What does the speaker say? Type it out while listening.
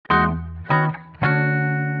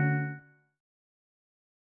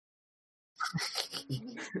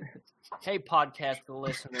Hey, podcast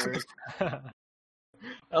listeners. I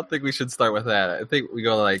don't think we should start with that. I think we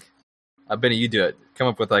go like, Benny, you do it. Come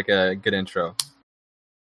up with like a good intro.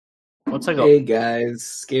 What's like Hey guys,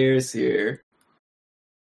 Scares here.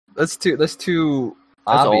 That's too That's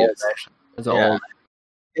obvious. old, actually. That's Yeah. old.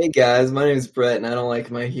 Hey guys, my name is Brett and I don't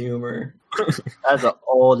like my humor. That's an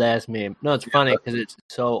old ass meme. No, it's funny because it's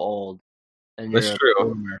so old. And That's you're a true.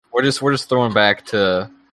 boomer. We're just throwing back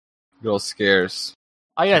to good old Scares.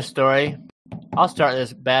 I got a story. I'll start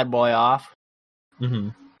this bad boy off. Mm-hmm.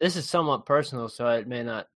 This is somewhat personal, so it may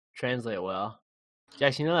not translate well.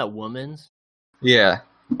 Jackson, you know that woman's? Yeah.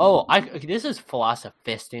 Oh, this is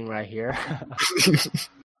philosophisting right here.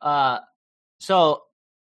 So, all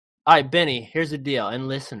right, Benny, here's the deal, and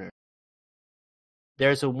listener.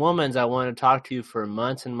 There's a woman's I want to talk to you for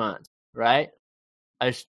months and months, right?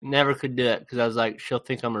 I just never could do it because I was like, she'll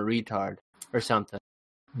think I'm a retard or something.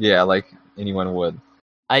 Yeah, like anyone would.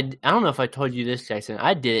 I don't know if I told you this, Jackson.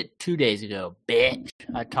 I did it 2 days ago, bitch.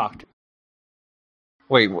 I talked to her.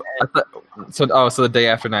 Wait, so the day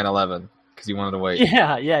after 9/11 because you wanted to wait.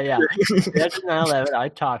 Yeah. After 9/11, I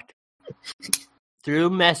talked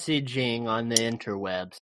through messaging on the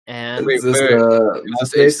interwebs. And Wait, Is this, Is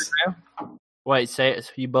this MySpace? Instagram? wait, say it.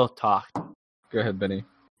 You both talked. Go ahead, Benny.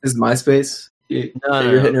 This is MySpace? No.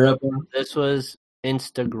 You're hitting her up on? This was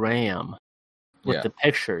Instagram with Yeah. the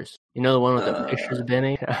pictures. You know the one with the pictures,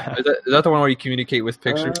 Benny? Is that the one where you communicate with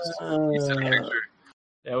pictures? You send a picture.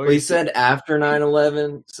 Yeah, Well, he said after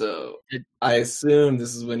 9/11, so I assume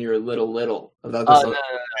this is when you were little. I thought Oh, this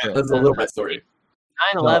no. that's a little bit story.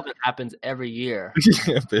 9/11 happens every year.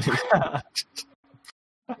 Yeah, Benny.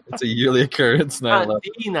 It's a yearly occurrence. Not 9/11.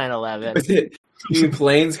 the 9/11. You mean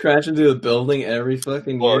planes crash into a building every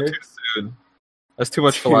fucking Whoa, year? too soon. That's too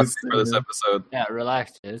much Too philosophy for this soon. episode. Yeah,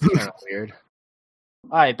 relax. It's kind of weird.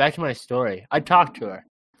 All right, back to my story. I talked to her.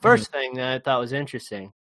 First thing that I thought was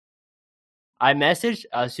interesting. I messaged.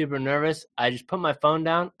 I was super nervous. I just put my phone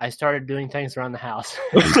down. I started doing things around the house.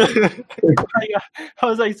 I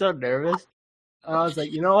was like so nervous. I was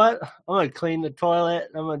like, you know what? I'm going to clean the toilet.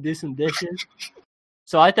 I'm going to do some dishes.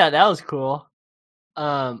 So I thought that was cool.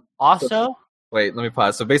 Also, Wait, let me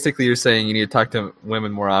pause. So basically, you're saying you need to talk to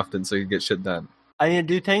women more often so you get shit done. I need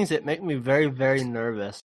to do things that make me very, very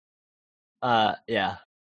nervous. Yeah,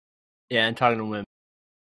 and talking to women.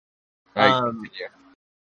 All right, continue.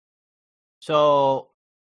 So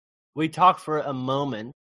we talked for a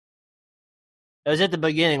moment. It was at the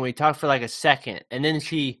beginning. We talked for like a second, and then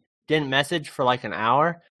she didn't message for like an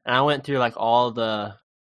hour, and I went through like all the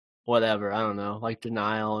whatever, I don't know, like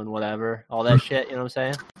denial and whatever, all that shit, you know what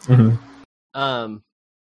I'm saying? Mm-hmm.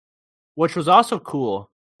 Which was also cool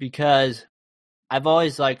because I've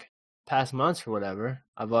always like past months or whatever,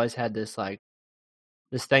 I've always had this like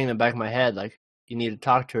this thing in the back of my head, like you need to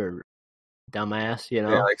talk to her, dumbass, you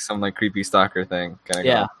know? Yeah, like some like creepy stalker thing. Kind of.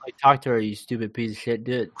 Yeah, like talk to her, you stupid piece of shit,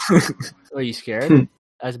 dude. Are you scared?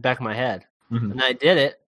 That's the back of my head. Mhm. And I did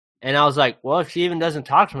it. And I was like, well, if she even doesn't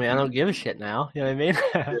talk to me, I don't give a shit now. You know what I mean?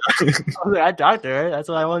 I was like, I talked to her. That's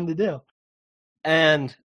what I wanted to do.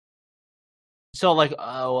 And so like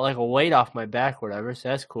a weight off my back or whatever. So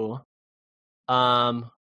that's cool.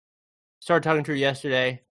 Started talking to her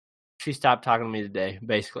yesterday. She stopped talking to me today,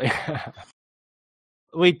 basically.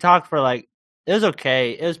 We talked for like, it was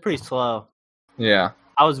okay. It was pretty slow. Yeah,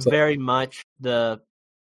 I was very much the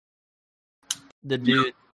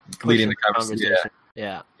dude leading the pushing conversation.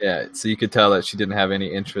 Yeah. Yeah. So you could tell that she didn't have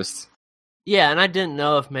any interest. Yeah, and I didn't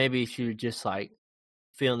know if maybe she was just like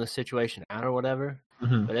feeling the situation out or whatever.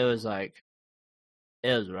 Mm-hmm. But it was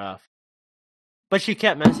rough. But she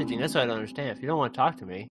kept messaging. That's what I don't understand. If you don't want to talk to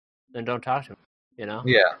me, then don't talk to me. You know?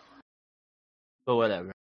 Yeah. But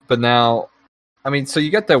whatever. But now, I mean, so you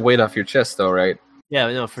got that weight off your chest, though, right? Yeah,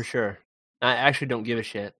 no, for sure. I actually don't give a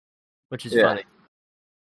shit, which is Yeah. funny.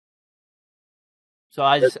 So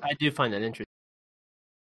I do find that interesting.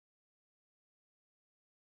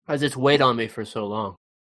 Because it's weighed on me for so long.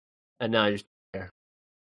 And now I just care.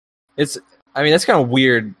 I mean, that's kind of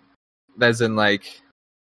weird, as in like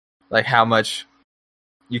how much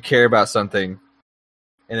you care about something,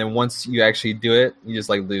 and then once you actually do it, you just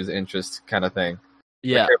like lose interest, kind of thing.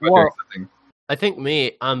 Yeah. Care about Well, doing something. I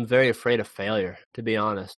think I'm very afraid of failure, to be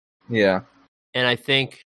honest. Yeah. And I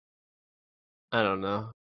think, I don't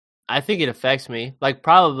know. I think it affects me. Like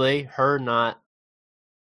probably her not.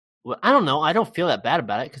 Well, I don't know. I don't feel that bad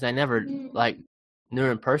about it because I never like knew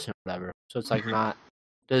her in person or whatever. So it's like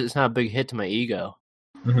it's not a big hit to my ego.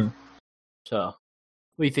 Mm-hmm. So, what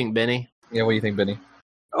do you think, Benny? Yeah. What do you think, Benny?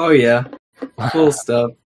 Oh yeah, cool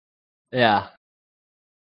stuff. Yeah.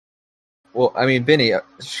 Well, I mean, Benny,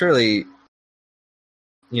 surely,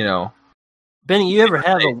 you know, Benny, you ever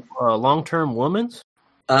have a long-term woman's?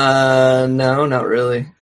 No, not really.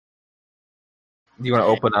 Do you want to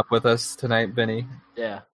open up with us tonight, Benny?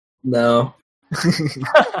 Yeah. No.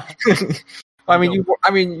 I mean,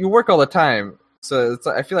 you work all the time, so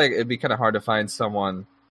I feel like it'd be kind of hard to find someone.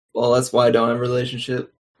 Well, that's why I don't have a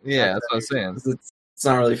relationship. Yeah, that's what I'm saying. It's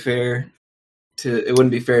not really fair. It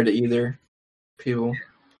wouldn't be fair to either people.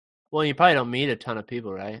 Well, you probably don't meet a ton of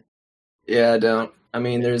people, right? Yeah, I don't. I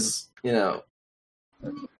mean, there's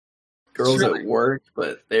girls at work,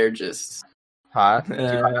 but they're just hot.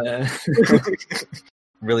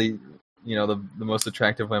 Really, the most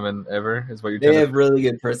attractive women ever is what you're. They have really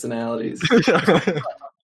good personalities.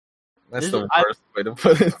 That's the worst way to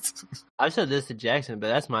put it. I've said this to Jackson, but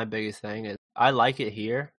that's my biggest thing. Is I like it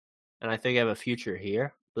here, and I think I have a future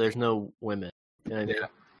here. But there's no women. You know what I mean? Yeah.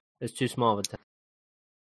 It's too small of a town.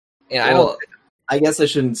 Yeah, I guess I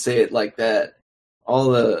shouldn't say it like that.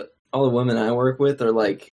 All the women I work with are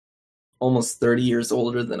like almost 30 years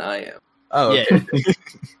older than I am. Oh, okay.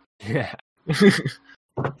 Yeah.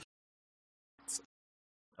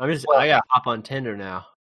 I gotta hop on Tinder now.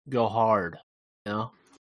 Go hard, Well,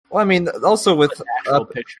 I mean, also with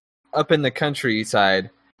up in the countryside,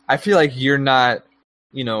 I feel like you're not,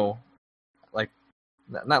 like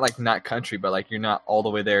not country, but like you're not all the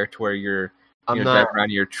way there to where you're driving around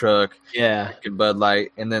in your truck, drinking Bud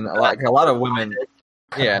Light, and then a lot of women,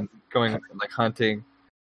 going like hunting,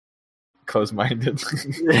 close-minded.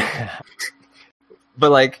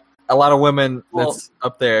 But like a lot of women that's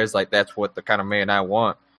up there is like that's what the kind of man I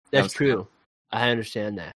want. That's true. I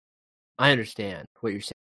understand that. I understand what you're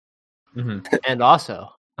saying. Mm-hmm. And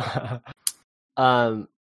also, I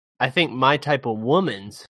think my type of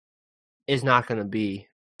woman's is not going to be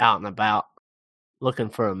out and about looking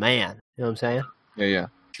for a man. You know what I'm saying? Yeah.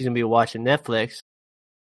 She's going to be watching Netflix,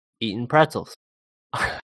 eating pretzels.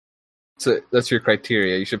 So that's your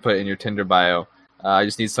criteria. You should put it in your Tinder bio. I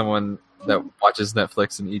just need someone that watches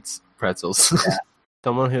Netflix and eats pretzels. Yeah.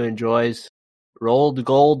 Someone who enjoys rolled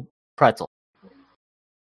gold pretzel.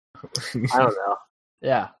 I don't know.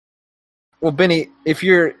 Yeah. Well, Benny,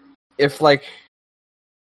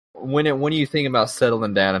 when are you thinking about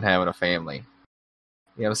settling down and having a family?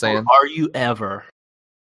 You know what I'm saying? Are you ever?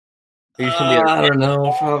 I don't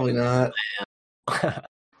know. Probably not.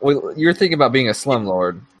 Well, you're thinking about being a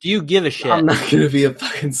slumlord. Do you give a shit? I'm not going to be a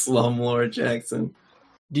fucking slumlord, Jackson.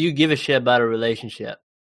 Do you give a shit about a relationship?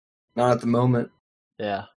 Not at the moment.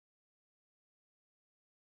 Yeah.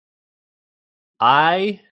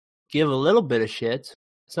 I give a little bit of shits.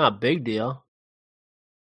 It's not a big deal.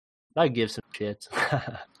 I give some shits.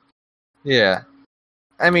 Yeah.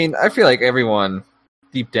 I mean, I feel like everyone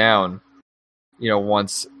deep down,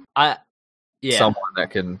 wants someone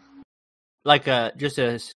that can like just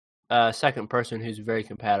a second person who's very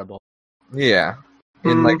compatible. Yeah.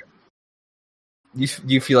 And like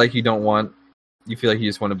you feel like you just want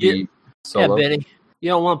to be solo? Yeah, Benny. You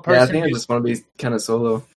don't want a person. Yeah, I think I just want to be kind of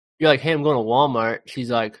solo. You're like, hey, I'm going to Walmart. She's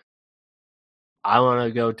like, I want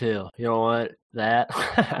to go too. You don't want that?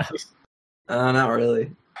 Not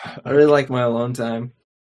really. I really like my alone time.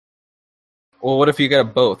 Well, what if you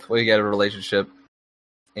got both? What if you got a relationship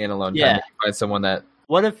and alone time? You find someone that.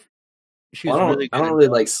 What if she's really good? I don't really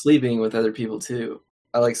like sleeping with other people too.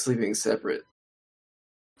 I like sleeping separate.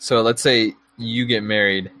 So let's say you get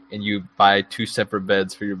married and you buy 2 separate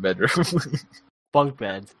beds for your bedroom. Bunk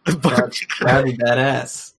beds. That'd be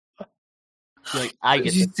badass. Like, I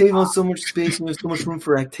get you save on so much space and there's so much room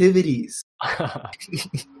for activities.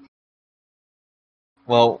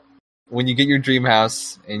 Well, when you get your dream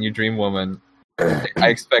house and your dream woman, I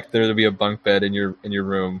expect there to be a bunk bed in your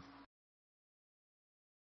room.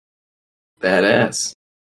 Badass.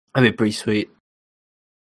 That'd be pretty sweet.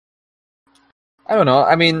 I don't know.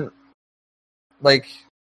 I mean, like,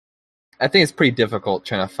 I think it's pretty difficult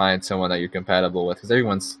trying to find someone that you're compatible with because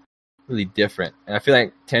everyone's really different. And I feel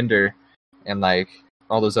like Tinder and like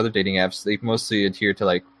all those other dating apps, they mostly adhere to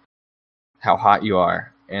like how hot you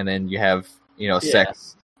are, and then you have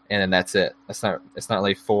sex, and then that's it. It's not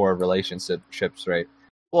like 4 relationships, right?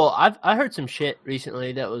 Well, I heard some shit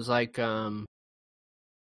recently that was like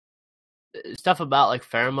stuff about like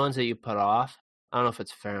pheromones that you put off. I don't know if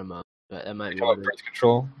it's pheromones, but that might be birth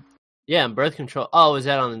control. Yeah, and birth control. Oh, is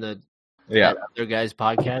that on the other guy's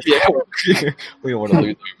podcast? Yeah, we don't want to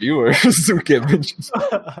lose our viewers. We can't mention.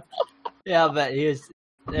 Yeah, but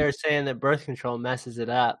they were saying that birth control messes it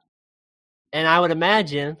up. And I would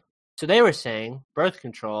imagine, so they were saying birth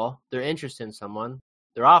control, they're interested in someone,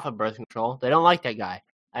 they're off of birth control, they don't like that guy.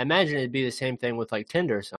 I imagine it'd be the same thing with like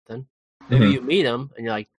Tinder or something. Maybe you meet him and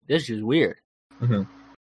you're like, this is weird. Mm-hmm.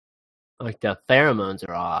 Like the pheromones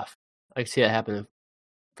are off. I can see it happening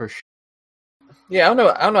for sure. Yeah, I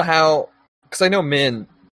don't know how, because I know men.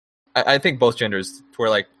 I think both genders, to where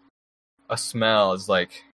like a smell is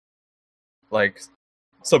like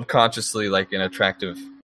subconsciously like an attractive,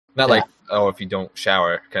 not Yeah. like, oh, if you don't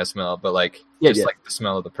shower kind of smell, but like Yeah, just yeah. like the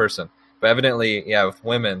smell of the person. But evidently, yeah, with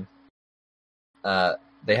women,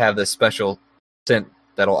 they have this special scent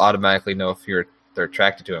that'll automatically know if they're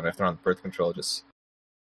attracted to them. If they're on birth control, just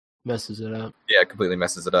Messes it up. yeah, completely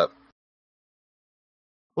messes it up.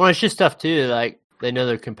 Well, it's just stuff too. Like they know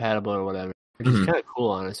they're compatible or whatever, which is Mhm. kind of cool,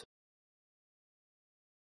 honestly.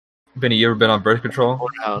 Benny, you ever been on birth control?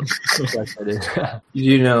 Yes, I did.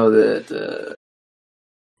 You do know that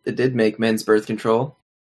it did make men's birth control.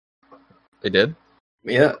 They did.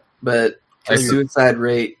 Yeah, but the I- suicide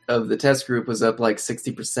rate of the test group was up like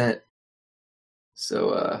 60%.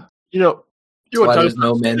 So you that's why want there's to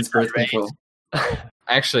no men's suicide birth control.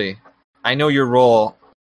 Actually, I know your role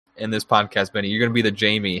in this podcast, Benny. You're gonna be the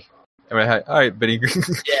Jamie. All right, Benny.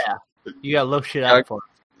 Yeah, you gotta look shit up for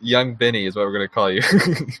Young Benny is what we're gonna call you.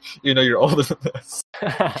 You know you're older than us.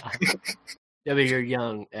 it. Yeah, but you're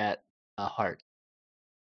young at heart.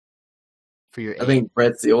 For your I age. think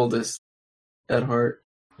Brett's the oldest at heart.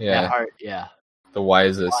 Yeah, At heart, yeah. the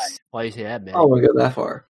wisest. Why you say that, man? I don't want to go that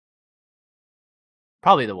far.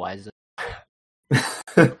 Probably the wisest.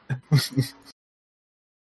 I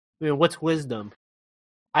mean, what's wisdom?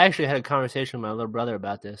 I actually had a conversation with my little brother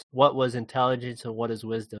about this. What was intelligence and what is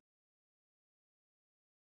wisdom?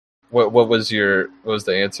 What was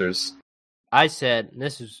the answers? I said, and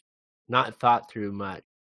this is not thought through much.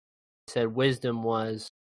 I said wisdom was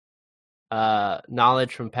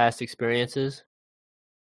knowledge from past experiences,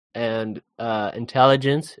 and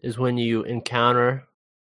intelligence is when you encounter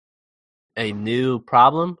a new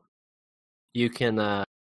problem, you can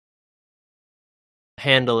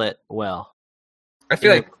handle it well. I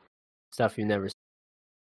feel like Stuff you never.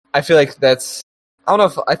 that's. I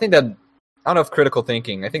don't know if critical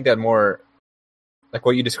thinking. I think that more like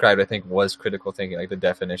what you described. I think was critical thinking, like the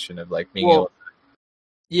definition of like being able.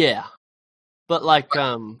 Yeah, but like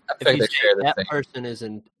I if think you they say share the that same. person is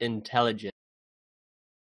intelligent,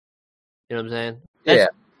 you know what I'm saying? Yeah,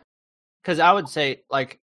 Because I would say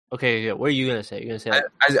like, okay, yeah, what are you gonna say? You're gonna say like,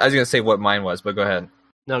 I was gonna say what mine was, but go ahead.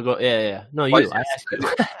 no, go, yeah. No, Why you. is I this-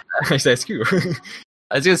 asked you. I said skew.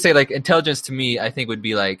 I was gonna say like intelligence to me, I think would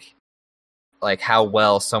be like how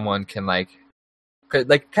well someone can like kind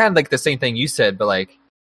of like the same thing you said, but like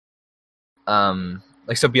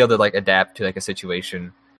so be able to like adapt to like a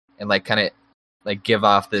situation and like kind of like give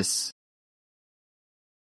off this.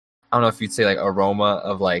 I don't know if you'd say like aroma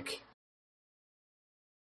of like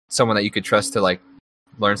someone that you could trust to like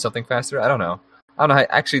learn something faster. I don't know. I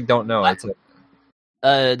actually don't know. It's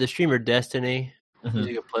The streamer Destiny, Mhm. he's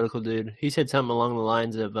like a political dude. He said something along the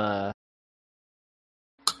lines of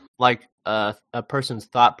like a person's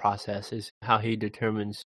thought process is how he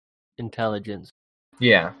determines intelligence.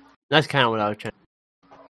 yeah, That's kind of what I was trying.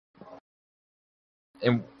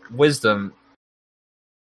 and wisdom.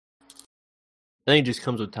 I think it just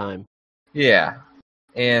comes with time. Yeah,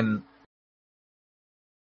 and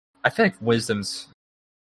I feel like wisdom's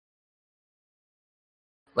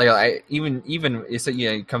like even it's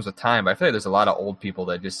it comes with time. But I feel like there's a lot of old people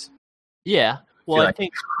that just Yeah. Well, feel I like-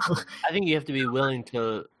 think you have to be willing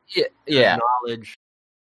to yeah acknowledge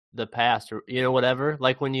the past, or whatever.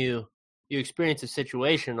 Like when you experience a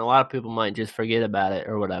situation, a lot of people might just forget about it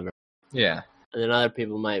or whatever, yeah. and then other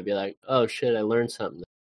people might be like, "Oh shit, I learned something."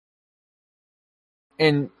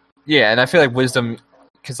 And yeah, and I feel like wisdom,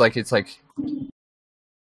 because like it's like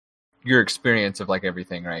your experience of like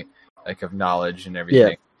everything, right? Like of knowledge and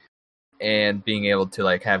everything, and being able to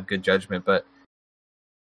like have good judgment. But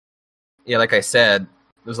yeah, like I said,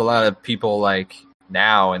 there's a lot of people like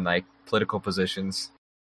now in like political positions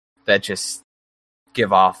that just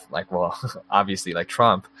give off like, well, obviously like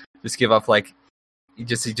Trump, just give off like he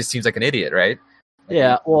just seems like an idiot, right?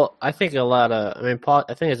 Yeah, well, I think a lot of,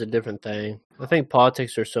 I think it's a different thing. I think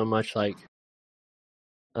politics are so much like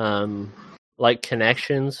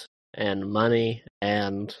connections and money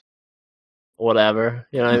and whatever,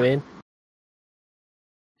 you know what I mean?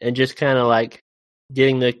 And just kind of like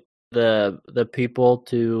getting the people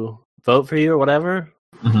to vote for you or whatever.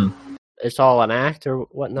 Mm-hmm. It's all an act or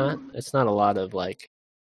whatnot. It's not a lot of like,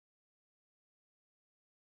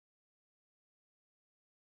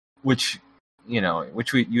 Which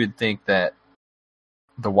you would think that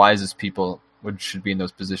the wisest people should be in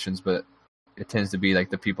those positions, but it tends to be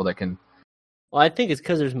like the people that can. well, I think it's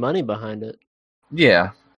because there's money behind it.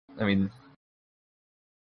 Yeah, I mean,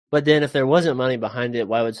 But then if there wasn't money behind it,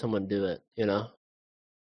 why would someone do it,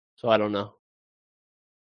 So I don't know.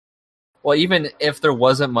 Well, even if there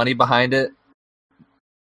wasn't money behind it,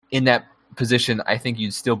 in that position, I think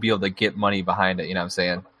you'd still be able to get money behind it. You know what I'm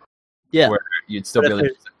saying? Yeah. Where you'd still But be if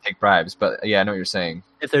able to take bribes. But yeah, I know what you're saying.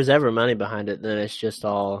 If there's ever money behind it, then it's just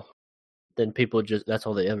all. Then people that's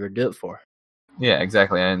all they ever do it for. Yeah,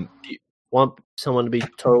 exactly. And Want someone to be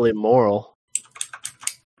totally moral,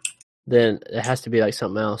 then it has to be like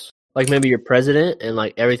something else. Like maybe you're president and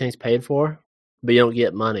like everything's paid for, but you don't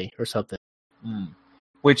get money or something.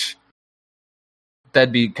 Which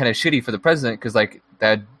that'd be kind of shitty for the president because like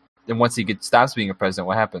that. Then once he stops being a president,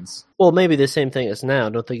 what happens? Well, maybe the same thing as now.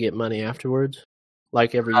 Don't they get money afterwards,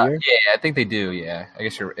 like every year? Yeah, I think they do. Yeah, I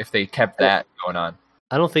guess if they kept that going on.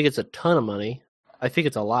 I don't think it's a ton of money. I think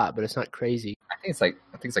it's a lot, but it's not crazy. I think it's like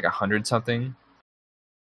 100 something.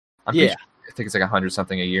 I think it's like 100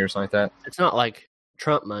 something a year or something like that. It's not like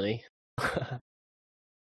Trump money.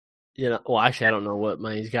 Well, actually, I don't know what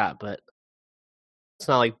money he's got, but it's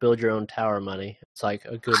not like build your own tower money. It's like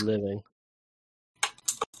a good living,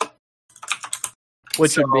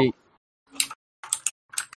 which would be.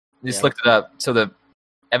 Just looked it up. So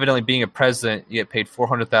evidently being a president, you get paid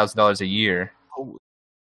 $400,000 a year.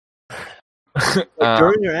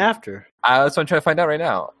 During or after? That's what I'm trying to find out right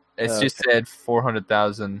now. It's just said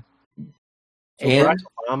 400,000. And you're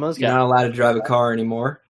not allowed to drive a car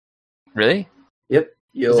anymore. Really? Yep.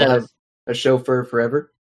 You'll have a chauffeur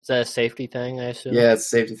forever. Is that a safety thing, I assume? Yeah, it's a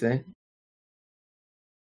safety thing.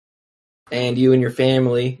 And you and your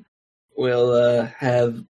family will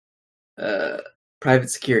have private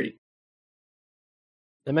security.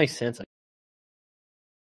 That makes sense.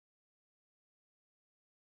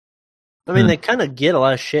 I mean, they kind of get a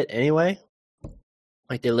lot of shit anyway.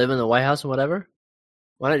 Like, they live in the White House and whatever.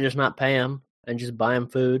 Why not just not pay them and just buy them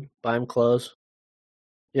food, buy them clothes?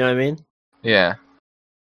 You know what I mean? Yeah.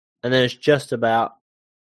 And then it's just about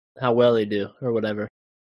how well they do or whatever.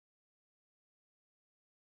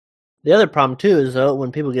 The other problem, too, is, though,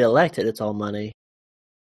 when people get elected, it's all money.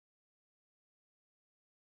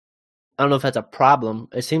 I don't know if that's a problem.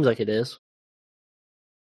 It seems like it is.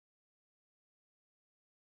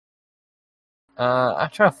 I'm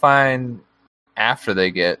trying to find after they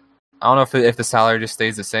get. I don't know if the salary just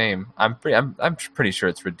stays the same. I'm pretty sure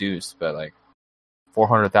it's reduced, but like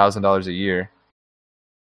 $400,000 a year.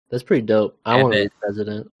 That's pretty dope. I want to be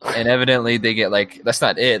president. And evidently they get like that's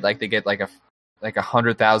not it. Like they get like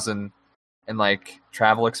 100,000 in like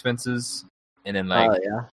travel expenses, and then like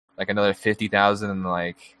like another 50,000 in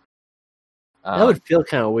like. That would feel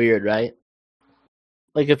kind of weird, right?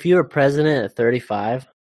 Like if you were president at 35,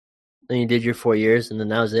 and you did your 4 years, and then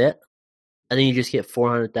that was it, and then you just get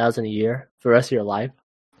 400,000 a year for the rest of your life.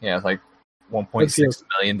 Yeah, it's like $1.6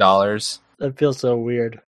 million. That feels so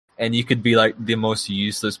weird. And you could be like the most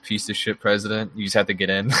useless piece of shit president. You just have to get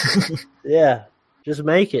in. Yeah, just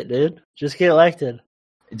make it, dude. Just get elected.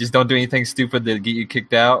 Just don't do anything stupid that get you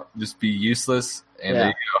kicked out. Just be useless, and there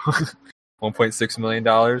you go. $1.6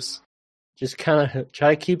 million. Just kind of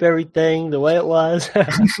try to keep everything the way it was.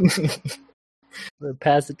 Then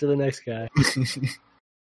pass it to the next guy.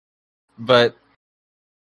 But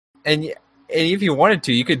and if you wanted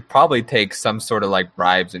to, you could probably take some sort of like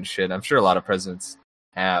bribes and shit. I'm sure a lot of presidents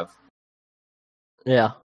have.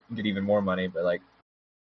 Yeah. Get even more money, but like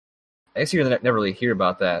I guess you never really hear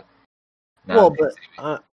about that. Well, but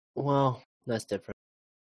that's different.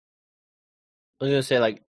 I was gonna say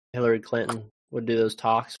like Hillary Clinton would do those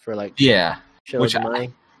talks for like which of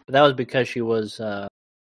money, but that was because she was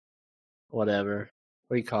whatever.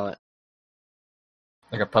 What do you call it?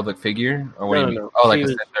 Like a public figure, or what do you mean? No. Oh, like a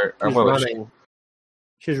senator, or what was she?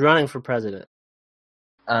 She was running for president.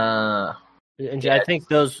 I think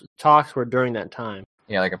those talks were during that time.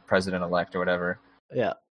 Yeah, like a president-elect or whatever.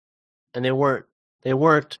 Yeah, and they weren't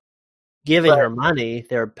giving her money;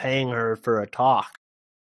 they were paying her for a talk.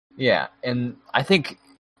 Yeah, and I think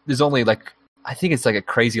there's only it's like a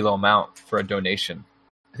crazy low amount for a donation.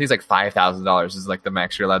 I think it's like $5,000 is like the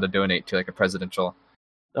max you're allowed to donate to like a presidential.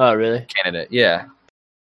 Oh, really? Candidate, yeah.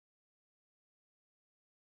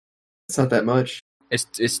 It's not that much. It's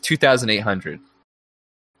 $2,800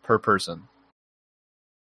 per person.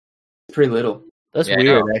 Pretty little. That's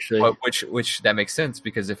weird, actually. Which that makes sense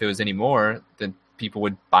because if it was any more, then people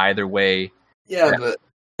would buy their way. Yeah, but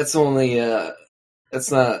that's only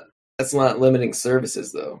that's not limiting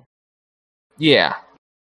services though. Yeah.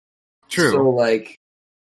 True. So like,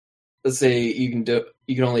 let's say you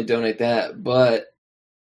can only donate that,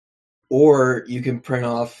 or you can print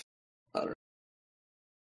off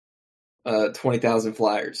 20,000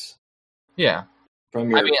 flyers. Yeah.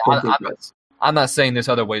 From your I'm not saying there's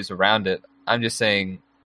other ways around it. I'm just saying,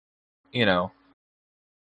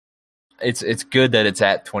 it's good that it's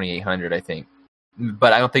at 2,800. I think,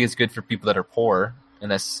 but I don't think it's good for people that are poor,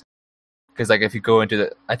 and that's because like if you go into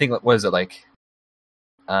the, I think what is it like,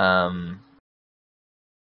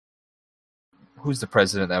 who's the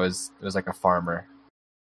president that was like a farmer?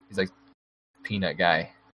 He's like peanut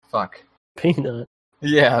guy. Fuck. Peanut.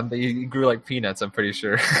 Yeah, he grew like peanuts. I'm pretty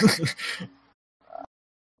sure.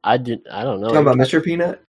 I don't know. Talking about Mr.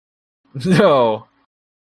 Peanut? No.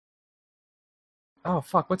 Oh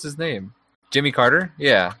fuck! What's his name? Jimmy Carter?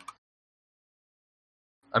 Yeah.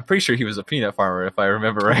 I'm pretty sure he was a peanut farmer, if I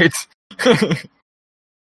remember right.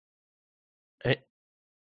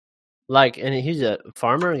 Like, and he's a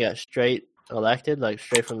farmer and got straight elected, like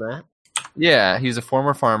straight from that. Yeah, he's a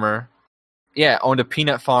former farmer. Yeah, owned a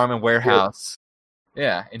peanut farm and warehouse.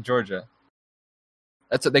 Yeah, in Georgia.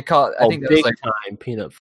 That's what they call it. I think that was big like time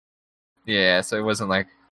peanut. yeah. So it wasn't like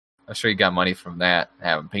I'm sure he got money from that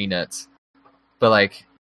having peanuts, but like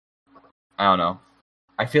I don't know.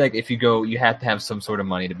 I feel like if you go, you have to have some sort of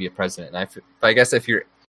money to be a president. And but I guess if you're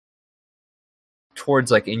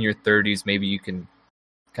towards like in your 30s, maybe you can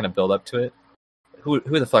kind of build up to it. Who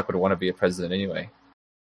the fuck would want to be a president anyway?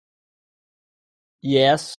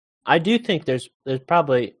 Yes, I do think there's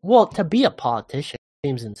probably to be a politician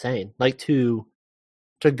seems insane. Like to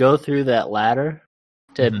go through that ladder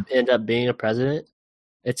to end up being a president,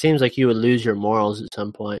 it seems like you would lose your morals at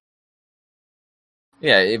some point.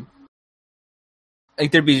 Yeah,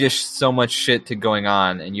 like there'd be just so much shit going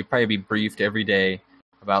on, and you'd probably be briefed every day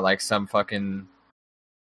about like some fucking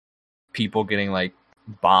people getting like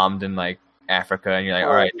bombed in like Africa, and you're like,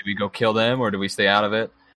 all right, do we go kill them or do we stay out of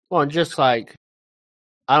it? Well, and just like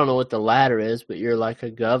I don't know what the ladder is, but you're like a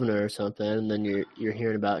governor or something, and then you're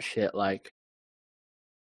hearing about shit like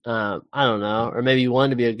I don't know, or maybe you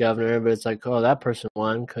wanted to be a governor, but it's like, oh, that person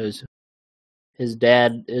won because his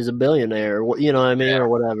dad is a billionaire, or you know what I mean, or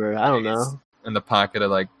whatever. I don't know. In the pocket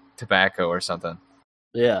of like tobacco or something.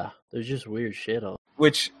 Yeah, there's just weird shit on.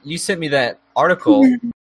 Which you sent me that article.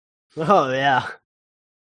 Oh yeah.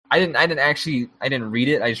 I didn't read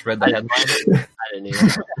it. I just read the headline. I didn't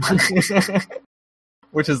either.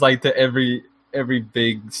 Which is like to every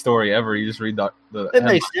big story ever. You just read the It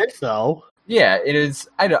headline. makes sense though. Yeah, it is.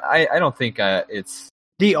 I don't think it's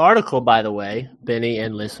the article, by the way, Benny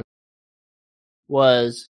and listen,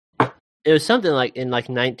 was something like in like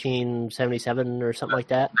 1977 or something like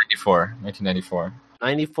that. 1994.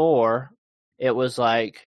 94. It was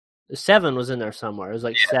like 7 was in there somewhere. It was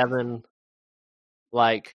like 7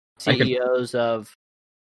 like CEOs of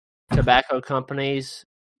tobacco companies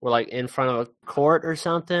were like in front of a court or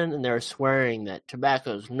something, and they were swearing that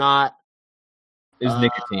tobacco's not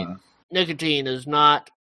nicotine. Nicotine is not.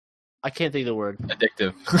 I can't think of the word.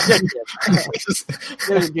 Addictive.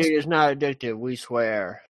 Nicotine is not addictive. We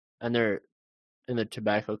swear, and they're in the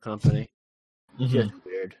tobacco company. Just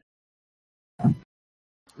weird.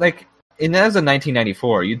 Like, and that was in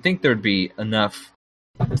 1994. You'd think there'd be enough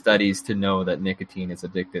studies to know that nicotine is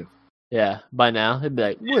addictive. Yeah, by now they'd be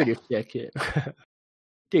like, "Wait a second,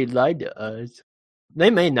 they lied to us." They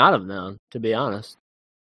may not have known, to be honest.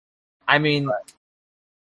 I mean,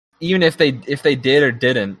 even if they did or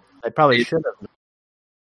didn't, they probably should have.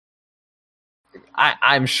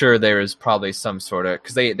 I'm sure there is probably some sort of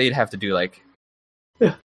because they'd have to do like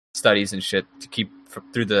studies and shit to keep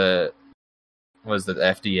through the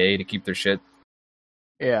FDA to keep their shit.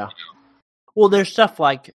 Yeah. Well, there's stuff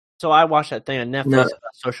like I watched that thing on Netflix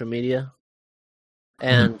about social media,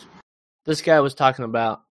 and this guy was talking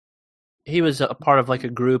about he was a part of like a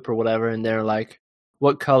group or whatever, and they're like,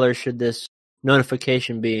 what color should this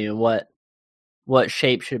notification be, and what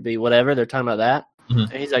shape should be, whatever. They're talking about that,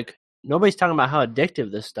 and he's like, nobody's talking about how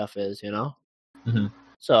addictive this stuff is, you know.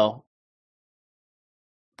 So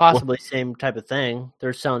possibly same type of thing.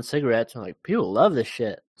 They're selling cigarettes, and like people love this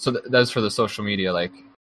shit. So that's for the social media, like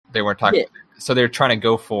they weren't talking. Yeah. So they're trying to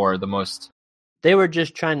go for the most. They were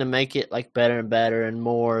just trying to make it like better and better and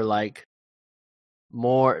more like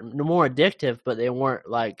more addictive, but they weren't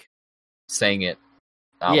like saying it.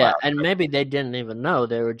 Yeah, and maybe they didn't even know.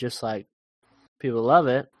 They were just like, people love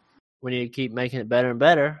it. We need to keep making it better and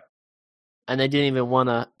better. And they didn't even want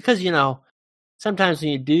to, because you know, sometimes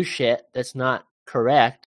when you do shit that's not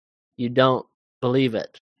correct, you don't believe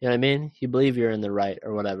it. You know what I mean? You believe you're in the right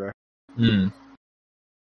or whatever. The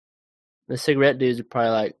cigarette dudes are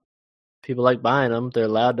probably like, people like buying them. They're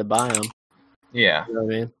allowed to buy them. Yeah. You know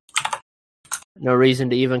what I mean? No reason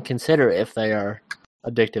to even consider if they are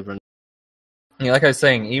addictive or not. Yeah, like I was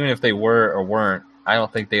saying, even if they were or weren't, I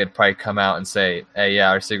don't think they'd probably come out and say, hey, yeah,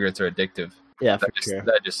 our cigarettes are addictive. Yeah, for sure.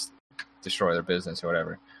 That just destroy their business or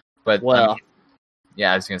whatever. But, well, I mean,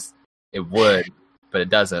 yeah, I was going to say, it would. but it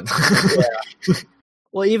doesn't.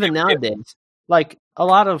 Well, even nowadays, like a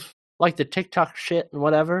lot of like the TikTok shit and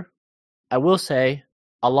whatever, I will say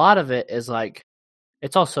a lot of it is like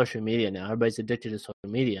it's all social media now. Everybody's addicted to social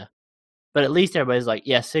media. But at least everybody's like,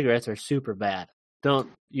 yeah, cigarettes are super bad. Don't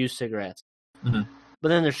use cigarettes. Mhm. But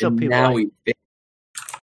then there's still And people now like, we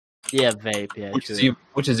yeah, vape, yeah, true.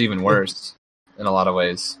 which is even worse in a lot of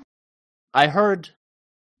ways. I heard,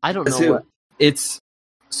 I don't know too. what. It's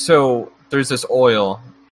so there's this oil.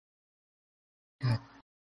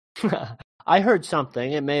 I heard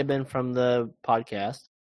something. It may have been from the podcast.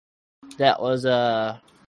 That was oh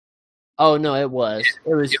no, it was.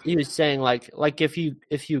 It was. He was saying like if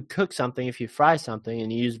you cook something, if you fry something,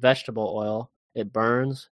 and you use vegetable oil, it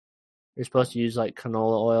burns. You're supposed to use like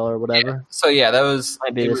canola oil or whatever. So yeah, that was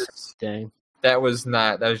Might be the same thing. that was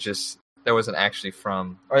not that was just that wasn't actually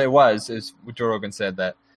from, or it was what Joe Rogan said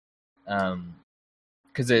that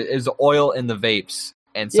because it is oil in the vapes,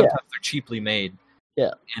 and sometimes they're cheaply made.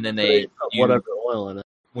 Yeah, and then They put whatever oil in it.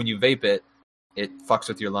 when you vape it, it fucks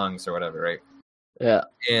with your lungs or whatever, right? Yeah,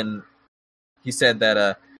 And he said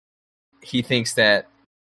that he thinks that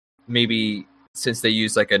maybe since they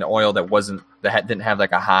used like an oil that didn't have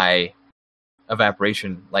like a high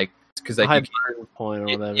evaporation, like because like high you can't- burn point or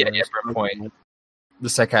whatever. yeah, burn point.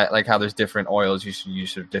 Just like how there's different oils you should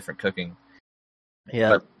use for different cooking.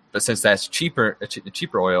 Yeah. But since that's cheaper, a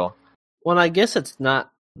cheaper oil, Well, I guess it's not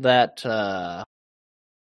that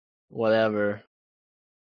whatever.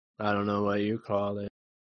 I don't know what you call it.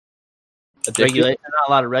 addictive. Not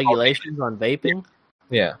a lot of regulations on vaping,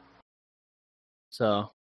 Yeah.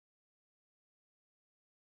 so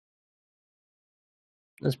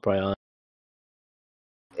that's probably on.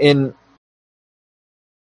 In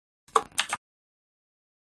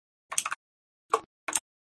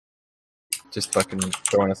just fucking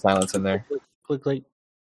throwing a silence in there. Click.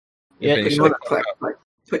 Yeah, Yeah, finish you it. click,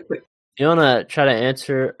 click, click. You want to try to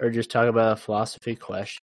answer or just talk about a philosophy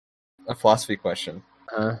question? A philosophy question.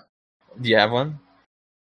 Uh, Do you have one?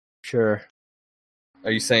 sure.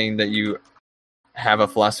 Are you saying that you have a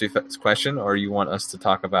philosophy question, or you want us to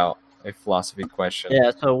talk about a philosophy question?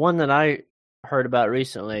 Yeah, so one that I heard about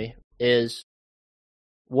recently is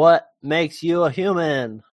what makes you a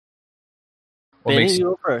human? What Benny, makes you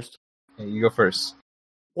go first. you go first?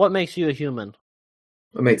 What makes you a human?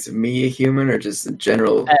 What makes me a human, or just a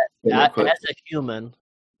general? As question? a human,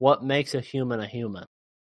 what makes a human a human?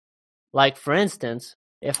 Like, for instance,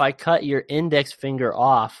 if I cut your index finger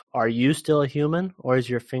off, are you still a human, or is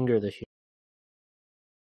your finger the human?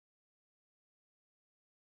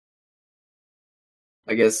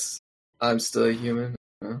 I guess I'm still a human.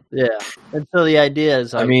 Yeah. And so the idea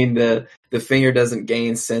is, like, I mean, the finger doesn't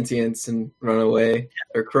gain sentience and run away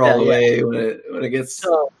or crawl Yeah. away when it gets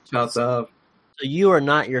so chopped off. you are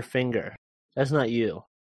not your finger. That's not you.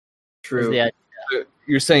 Is True. the idea.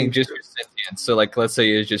 You're saying just your sentience. So, like, let's say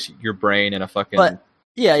it's just your brain and a fucking. But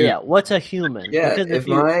yeah, Dude. yeah. What's a human? Yeah, Because if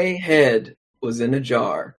my head was in a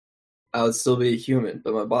jar, I would still be a human,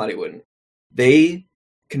 but my body wouldn't. They it's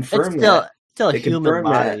confirmed still a They human confirm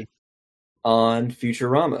that. body. on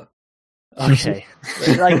Futurama. Okay.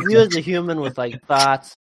 Like you as a human with like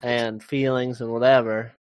thoughts and feelings and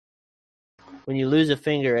whatever. When you lose a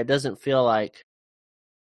finger, it doesn't feel like,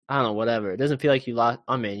 I don't know, whatever. It doesn't feel like you lost.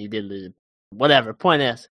 I mean, you did lose it. Whatever. Point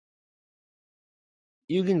is,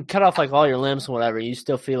 you can cut off like all your limbs and whatever. You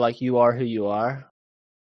still feel like you are who you are.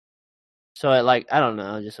 So it like, I don't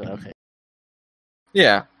know. Just okay.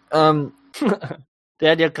 Yeah. The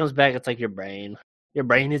idea comes back. It's like your brain. Your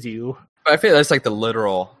brain is you. I feel that's like the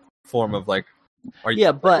literal form of like. Are you,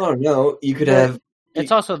 Yeah, but Oh no, you could But- have.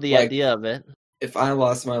 it's also the like- idea of it. If I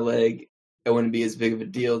lost my leg, it wouldn't be as big of a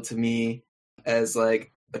deal to me as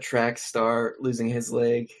like a track star losing his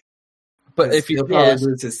leg. But if you, he'll probably Yes.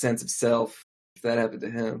 lose his sense of self if that happened to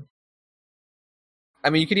him. I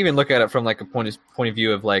mean, you could even look at it from like a point of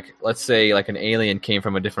view of like, let's say like an alien came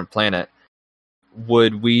from a different planet.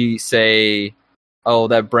 Would we say, oh,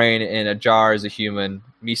 that brain in a jar is a human,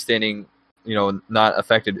 me standing, not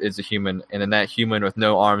affected is a human, and then that human with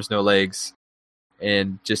no arms, no legs,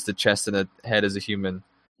 and just the chest and the head is a human?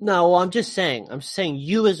 No, well, I'm just saying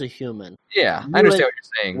you as a human. Yeah, You I understand would- what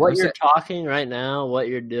you're saying. What I'm you're saying- talking right now, what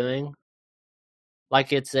you're doing,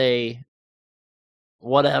 like it's a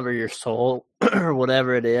whatever your soul or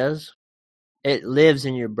whatever it is, it lives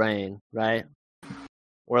in your brain, right?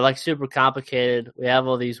 We're like super complicated. We have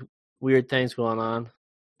all these weird things going on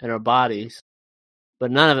in our bodies, but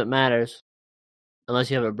none of it matters unless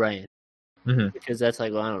you have a brain. Mhm. Because that's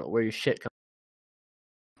like, well, I don't know where your shit comes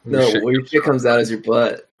No, where your shit comes out is your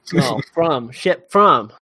butt. from. No,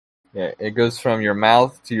 from. Yeah, it goes from your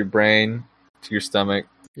mouth to your brain to your stomach,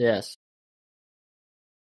 Yes.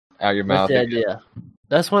 out your That's mouth. the idea.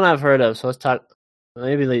 That's one I've heard of. So let's talk.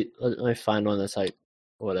 Maybe let me find one that's like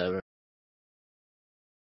whatever.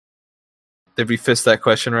 Did we fist that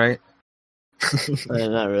question right?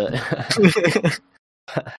 Not really.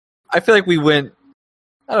 I feel like we went.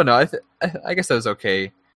 I don't know. I guess that was okay.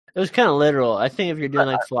 It was kind of literal. I think if you're doing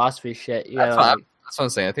like philosophy shit, you gotta. That's what I'm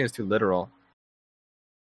saying. I think it's too literal.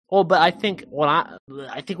 Well, but I think what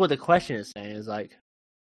the question is saying is like.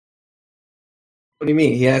 What do you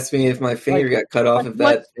mean? He asked me if my finger got cut off, if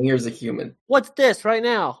that finger's a human. What's this right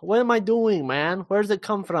now? What am I doing, man? Where does it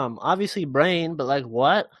come from? Obviously brain, but like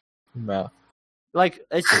what? Mouth. Like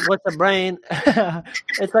what's a brain?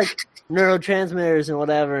 It's like neurotransmitters and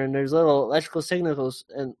whatever, and there's little electrical signals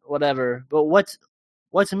and whatever. But what's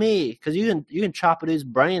me? Because you can chop a dude's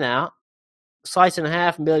brain out, slice it in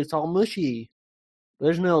half, and be like it's all mushy.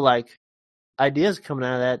 There's no like ideas coming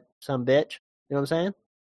out of that some bitch. You know what I'm saying?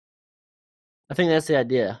 I think that's the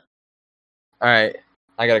idea. All right,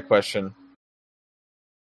 I got a question.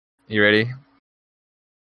 You ready?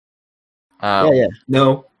 Yeah.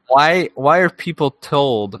 No. Why are people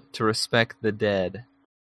told to respect the dead?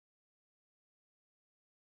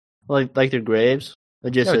 Like their graves?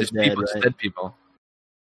 It just says dead, people, right? just dead people.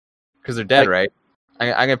 Because they're dead, right?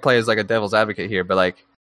 I'm gonna play as like a devil's advocate here, but like.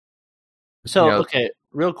 So okay,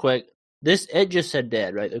 real quick, it just said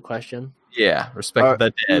dead, right? The question. Yeah, respect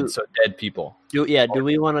the dead. So dead people. Do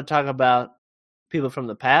we want to talk about people from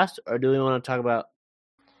the past, or do we want to talk about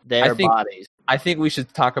their bodies? I think we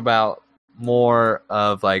should talk about more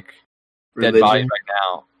of like religion. Dead bodies right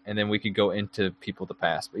now, and then we could go into people of the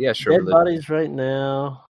past. But yeah, sure. Dead bodies right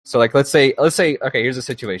now. So like, let's say, okay, here's a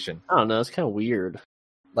situation. I don't know. It's kind of weird.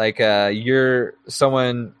 Like,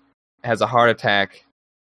 someone has a heart attack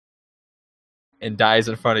and dies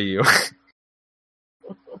in front of you.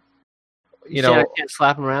 You know, I can't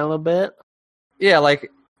slap him around a little bit. Yeah,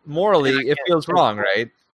 like morally, it feels wrong, right?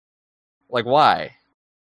 Like, why? I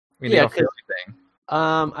mean, they don't feel anything.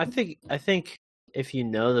 I think if you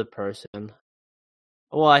know the person,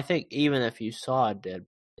 well, I think even if you saw a dead,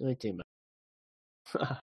 let me think about it.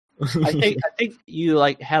 I think you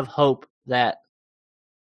like have hope that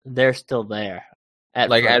they're still there.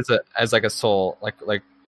 Like first. as like a soul, like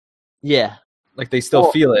yeah, like they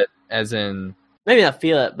still feel it, as in maybe not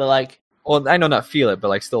feel it, but like. Well, I know not feel it, but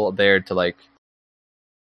like still there to like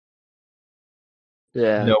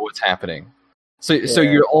know what's happening. So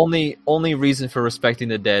your only reason for respecting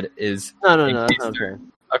the dead is no. That's not fair.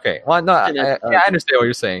 Okay. Well, no, I understand what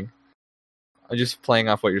you're saying. I'm just playing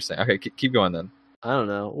off what you're saying. Okay, keep going then. I don't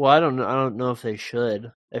know. Well, I don't know if they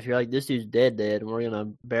should. If you're like, this dude's dead, and we're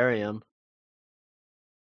gonna bury him.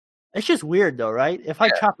 It's just weird though, right? If I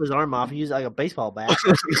chop his arm off and use it like a baseball bat,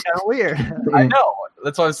 it's kind of weird. I know.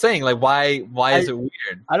 That's what I'm saying. Like, why is it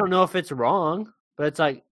weird? I don't know if it's wrong, but it's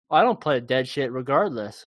like, I don't play dead shit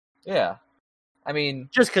regardless. Yeah. I mean,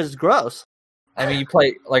 just because it's gross. I mean, you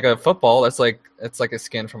play like a football. It's like a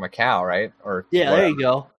skin from a cow, right? Or whatever. There you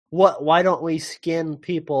go. Why don't we skin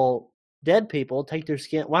people, dead people? Take their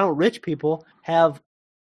skin. Why don't rich people have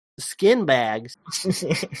skin bags?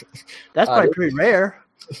 That's probably pretty rare.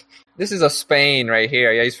 This is a Spain right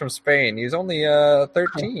here. Yeah, he's from Spain. He's only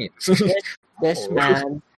 13. This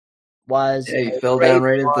man was. Yeah, he fell down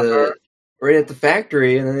right at the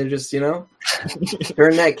factory, and then they just turned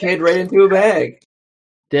that kid right into a bag.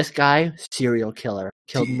 This guy, serial killer,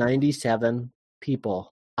 killed 97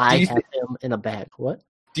 people. I have him in a bag. What?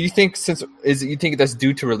 Do you think you think that's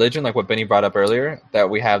due to religion, like what Benny brought up earlier,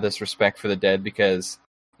 that we have this respect for the dead because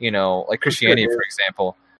like Christianity, for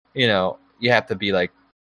example, you have to be like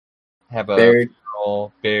have a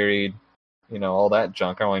funeral, buried, all that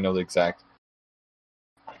junk. I don't really know the exact.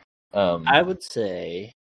 I would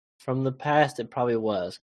say from the past it probably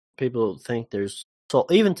was. People think there's soul.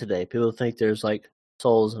 Even today, people think there's like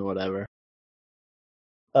souls and whatever.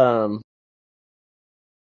 But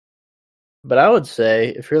I would say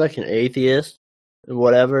if you're like an atheist and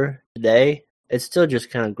whatever today, it's still just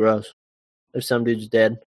kind of gross. If some dude's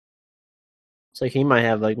dead, it's like he might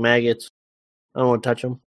have like maggots. I don't want to touch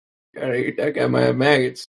him. That guy might have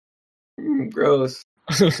maggots. Gross.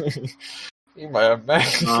 He might have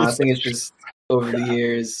maggots. I think it's just over the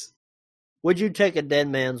years. Would you take a dead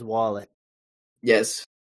man's wallet? Yes.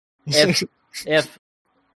 If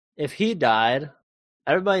he died,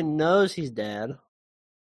 everybody knows he's dead.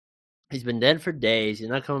 He's been dead for days. He's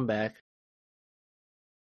not coming back.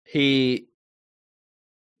 They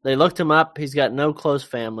looked him up. He's got no close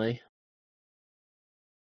family.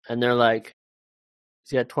 And they're like,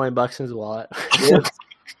 he's got $20 in his wallet. Yeah.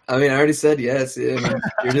 I mean, I already said yes. I mean,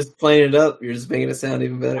 you're just playing it up. You're just making it sound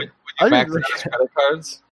even better. max out his credit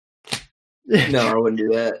cards. No, I wouldn't do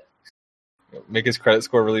that. Make his credit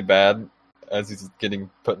score really bad as he's getting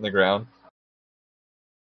put in the ground.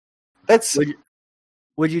 That's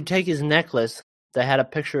Would you take his necklace that had a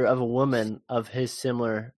picture of a woman of his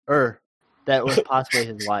similar, that was possibly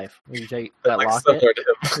his wife? Would you take that like locket? similar to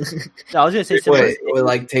him. No, I was gonna say similar. Wait,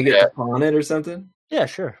 like take it to pawn it or something? Yeah,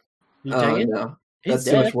 sure. You Oh take it? no, He's that's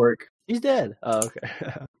dead. too much work. He's dead. Oh,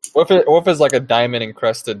 okay. What if it's like a diamond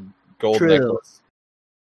encrusted gold True. necklace?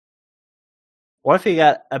 What if he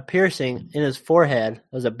got a piercing in his forehead? There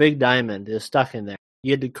was a big diamond. It was stuck in there.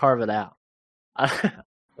 You had to carve it out.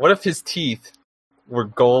 What if his teeth were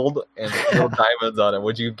gold and little diamonds on it?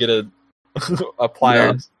 Would you get a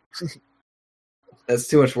pliers? No. That's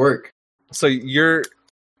too much work. The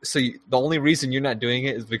only reason you're not doing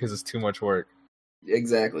it is because it's too much work.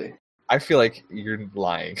 Exactly. I feel like you're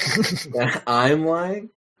lying. I'm lying?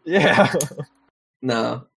 Yeah.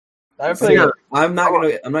 No. I feel like I'm not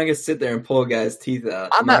gonna sit there and pull a guy's teeth out.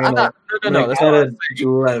 I'm not. No. That's cut not a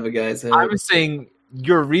jewel out of a guy's head. I was saying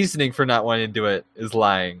your reasoning for not wanting to do it is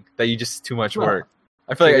lying. That you just too much work.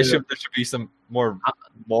 I feel like there should be some more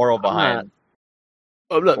moral behind.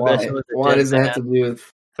 I'm not Why? messing with it. Why does it have to do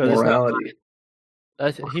with morality?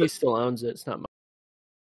 He still owns it. It's not mine.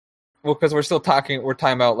 Well, because we're talking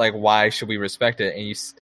about like why should we respect it,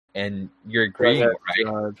 and you're agreeing,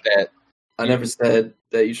 right? That I never said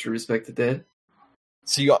that you should respect the dead.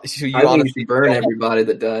 So you I think you should burn everybody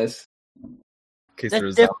that dies.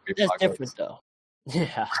 That's different though.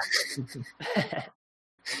 Yeah.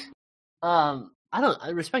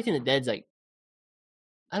 Respecting the dead's like,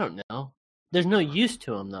 I don't know. There's no use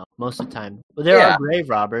to them though. Most of the time, but there are grave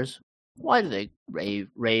robbers. Why do they rave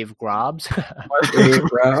grobs? Rave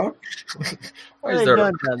grob? What are they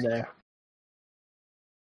doing down there?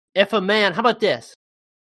 If a man, how about this?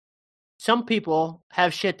 Some people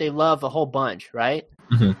have shit they love a whole bunch, right?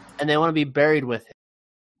 Mm-hmm. And they want to be buried with it.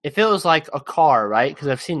 If it was like a car, right? Because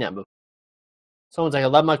I've seen that before. Someone's like, I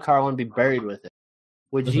love my car, I want to be buried with it.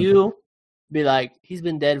 Would you be like, he's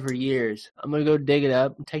been dead for years. I'm going to go dig it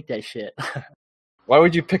up and take that shit. Why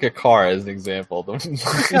would you pick a car as an example? Because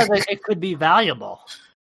it could be valuable.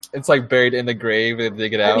 It's like buried in the grave and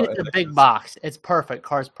dig it out. It's a big box. It's perfect.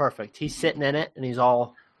 Car's perfect. He's sitting in it and he's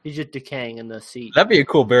just decaying in the seat. That'd be a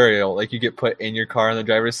cool burial. Like you get put in your car in the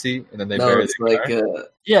driver's seat and then they bury it's the like car.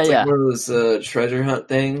 It's like one of those treasure hunt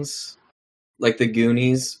things, like the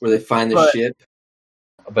Goonies, where they find the ship.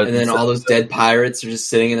 And then all those dead pirates are just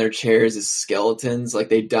sitting in their chairs as skeletons, like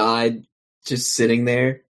they died just sitting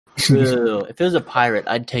there. True. If it was a pirate,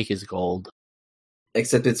 I'd take his gold.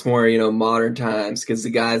 Except it's more, modern times, because the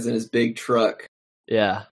guy's in his big truck.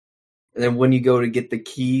 Yeah. And then when you go to get the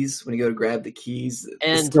keys, when you go to grab the keys,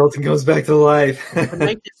 the skeleton goes back to life. To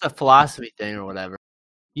make this a philosophy thing or whatever,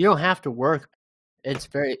 you don't have to work.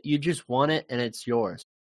 You just want it and it's yours.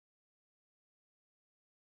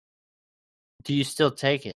 Do you still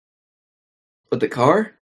take it? But the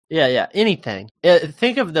car? Yeah, anything.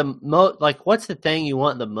 Think of the what's the thing you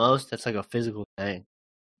want the most that's like a physical thing?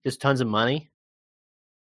 Just tons of money?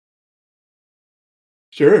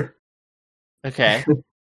 Sure. Okay.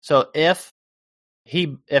 So if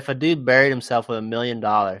a dude buried himself with $1 million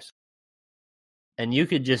and you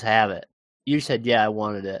could just have it, you said, yeah, I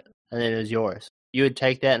wanted it, and then it was yours, you would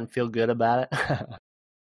take that and feel good about it?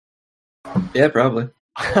 Yeah, probably.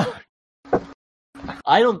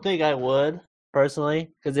 I don't think I would,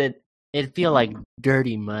 personally, because it'd feel like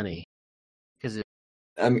dirty money. Because it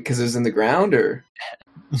was in the ground, or?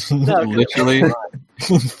 No, literally,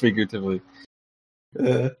 figuratively.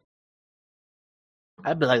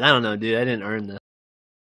 I'd be like, I don't know, dude. I didn't earn this.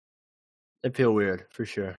 It'd feel weird for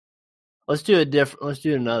sure. Let's do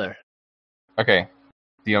another. Okay.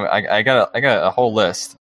 I got a whole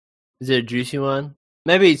list. Is it a juicy one?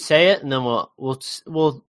 Maybe say it and then we'll see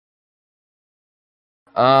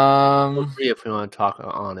if we want to talk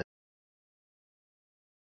on it.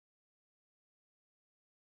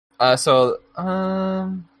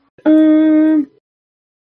 You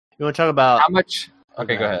want to talk about how much?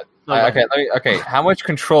 Okay, go ahead. No, Okay. How much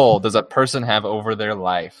control does a person have over their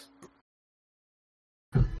life?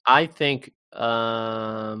 I think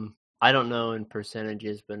I don't know in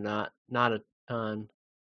percentages, but not a ton.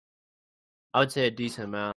 I would say a decent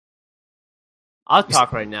amount. I'll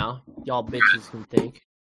talk right now. Y'all bitches can think.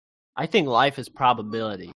 I think life is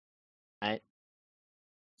probability, right?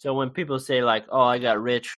 So when people say like, "Oh, I got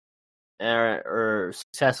rich," or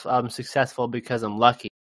successful, I'm successful because I'm lucky.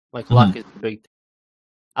 Like luck is the big thing.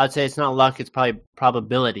 I'd say it's not luck; it's probably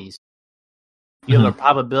probabilities. You have a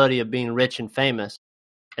probability of being rich and famous,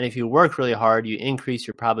 and if you work really hard, you increase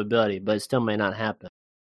your probability, but it still may not happen.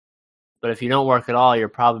 But if you don't work at all, your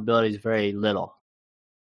probability is very little.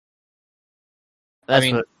 That's I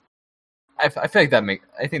feel like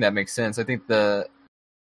I think that makes sense. I think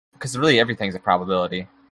because really everything's a probability.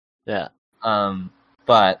 Yeah.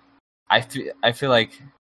 But I feel like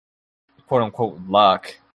quote unquote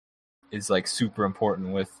luck is like super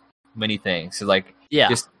important with many things. So like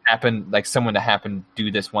just happen like someone to happen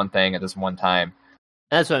do this one thing at this one time.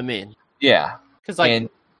 That's what I mean. Yeah. Because like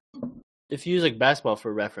if you use like basketball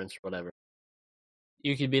for reference or whatever,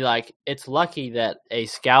 you could be like, it's lucky that a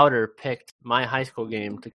scouter picked my high school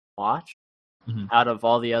game to watch out of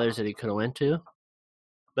all the others that he could have went to.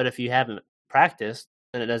 But if you haven't practiced,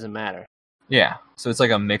 then it doesn't matter. Yeah. So it's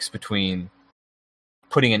like a mix between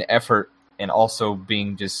putting in effort and also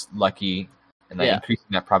being just lucky and like increasing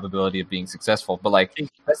that probability of being successful. But like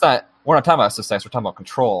we're not talking about success, we're talking about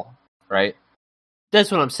control, right? That's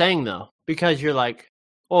what I'm saying though. Because you're like,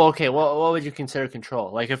 well, okay, what would you consider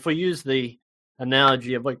control? Like if we use the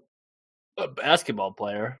analogy of like a basketball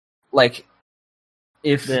player. Like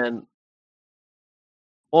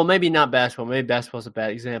well, maybe not basketball. Maybe basketball's a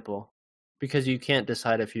bad example because you can't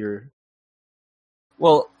decide if you're.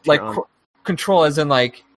 Well, like control as in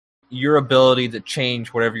like your ability to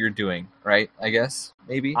change whatever you're doing, right? I guess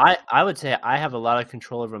maybe. I would say I have a lot of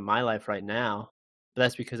control over my life right now, but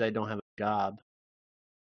that's because I don't have a job,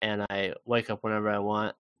 and I wake up whenever I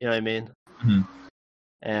want. You know what I mean? Mm-hmm.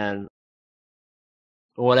 And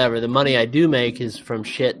whatever the money I do make is from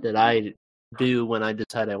shit that I do when I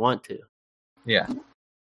decide I want to. Yeah.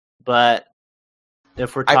 But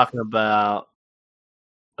if we're talking about...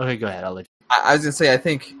 Okay, go ahead. I'll let you. I was going to say, I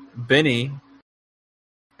think Benny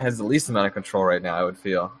has the least amount of control right now, I would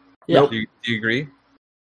feel. Yeah. Do you agree?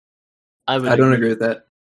 I don't agree with that.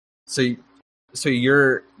 So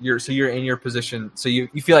you're in your position. So you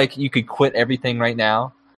feel like you could quit everything right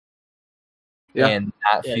now and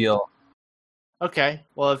not feel... Okay.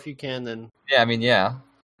 Well, if you can, then... Yeah,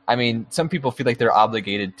 I mean, some people feel like they're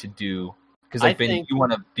obligated to do... Because like Benny, you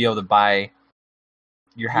want to be able to buy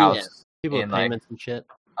your house people with payments and shit,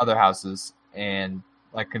 other houses, and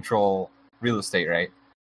like control real estate, right?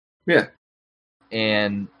 Yeah,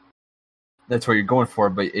 and that's what you're going for.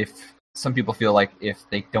 But if some people feel like if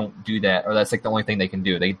they don't do that, or that's like the only thing they can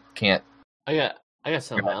do, they can't. I got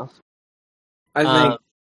something else. I think.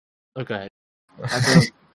 Okay. I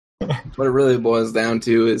think what it really boils down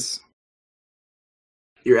to is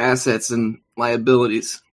your assets and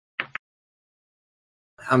liabilities.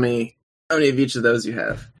 How many of each of those you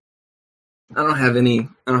have? I don't have any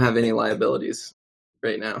liabilities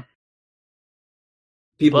right now.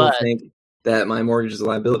 People think that my mortgage is a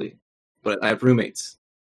liability, but I have roommates.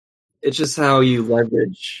 It's just how you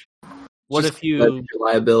leverage. Leverage your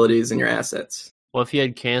liabilities and your assets? Well, if you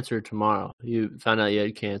had cancer tomorrow, you found out you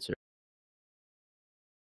had cancer.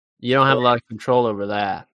 You don't have a lot of control over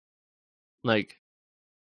that. Like,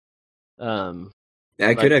 I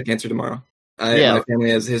could have cancer tomorrow. My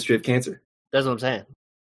family has a history of cancer. That's what I'm saying.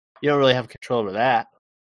 You don't really have control over that.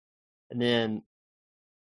 And then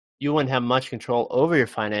you wouldn't have much control over your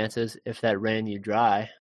finances if that ran you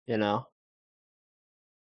dry, you know?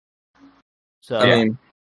 So I mean,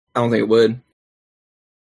 I don't think it would.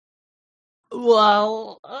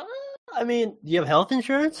 Well, I mean, do you have health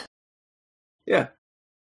insurance? Yeah.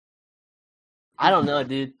 I don't know,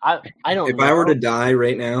 dude. I don't know. If I were to die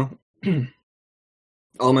right now,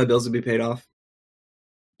 all my bills would be paid off.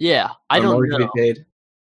 Yeah, I don't know. Be paid.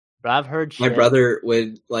 But I've heard my brother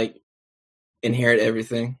would like inherit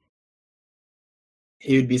everything.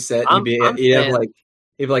 He would be set. He'd have like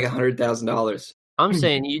 $100,000. I'm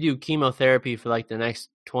saying you do chemotherapy for like the next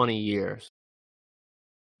 20 years.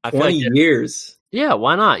 20 years? Yeah,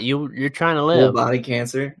 why not? You're trying to live. Full body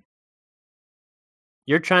cancer.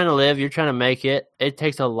 You're trying to live. You're trying to make it. It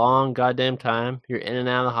takes a long goddamn time. You're in and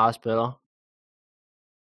out of the hospital.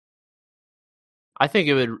 I think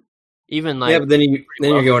it would even like... Yeah, but then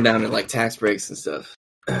you're going down to like tax breaks and stuff.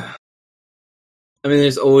 I mean,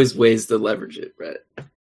 there's always ways to leverage it, right?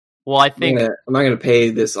 Well, I think... I'm not going to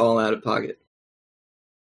pay this all out of pocket.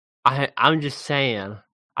 I'm just saying,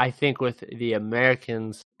 I think with the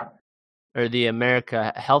Americans or the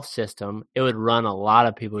America health system, it would run a lot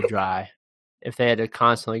of people dry if they had to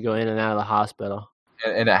constantly go in and out of the hospital.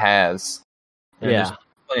 And it has. And yeah. There's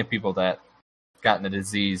plenty of people that gotten the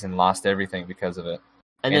disease and lost everything because of it.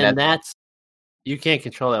 And then that's you can't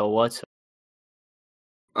control that whatsoever.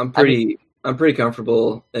 I'm pretty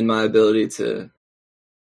comfortable in my ability to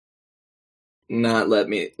not let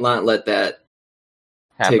that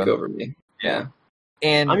happen. Take over me. Yeah.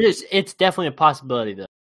 And it's definitely a possibility though.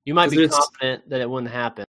 You might be confident that it wouldn't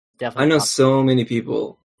happen. Definitely. I know so many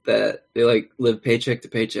people that they like live paycheck to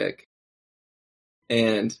paycheck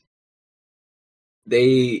and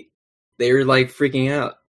they were like freaking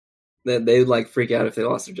out. That they would like freak out if they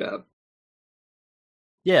lost their job.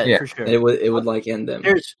 Yeah, for sure. It would like end them.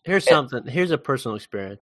 Here's something. Here's a personal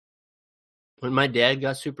experience. When my dad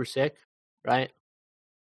got super sick, right?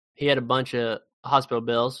 He had a bunch of hospital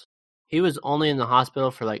bills. He was only in the hospital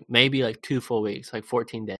for like maybe like 2 full weeks, like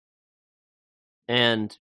 14 days.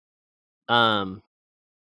 And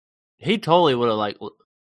he totally would have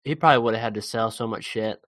he probably would have had to sell so much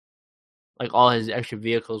shit. Like all his extra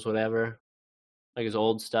vehicles, whatever. Like his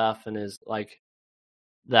old stuff and his like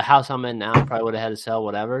the house I'm in now probably would have had to sell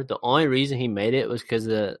whatever. The only reason he made it was because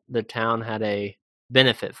the town had a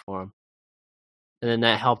benefit for him. And then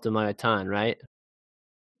that helped him like a ton, right?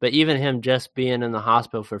 But even him just being in the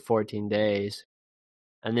hospital for 14 days,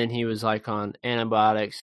 and then he was like on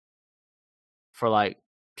antibiotics for like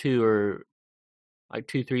 3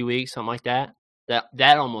 weeks, something like that.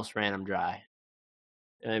 That almost ran him dry.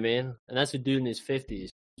 You know what I mean? And that's a dude in his 50s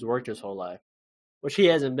who's worked his whole life. Which he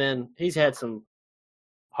hasn't been. He's had some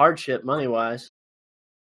hardship money-wise.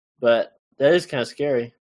 But that is kind of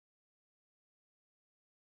scary.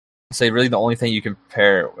 Say really the only thing you can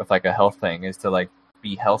compare with like a health thing is to like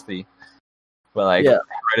be healthy. But like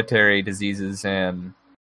hereditary diseases and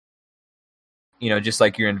just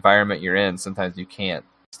like your environment you're in, sometimes you can't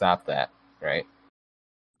stop that, right?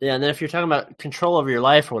 Yeah, and then if you're talking about control over your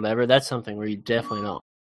life or whatever, that's something where you definitely don't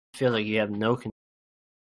feel like you have no control.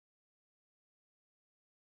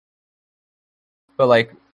 But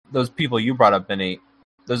like those people you brought up, Benny,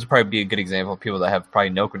 those would probably be a good example of people that have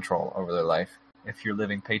probably no control over their life. If you're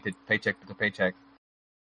living paycheck to paycheck.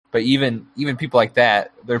 But even people like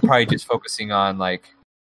that, they're probably just focusing on like,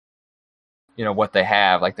 what they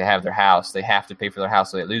have. Like they have their house, they have to pay for their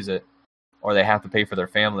house so they lose it, or they have to pay for their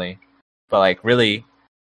family. But like really,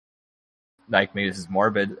 like maybe this is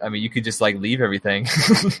morbid. I mean, you could just like leave everything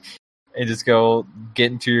and just go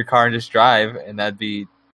get into your car and just drive, and that'd be,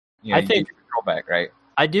 I think, you get your control back, right?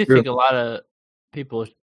 I do think a lot of people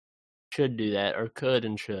should do that, or could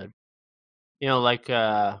and should. Like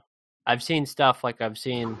I've seen stuff, like I've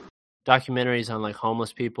seen documentaries on like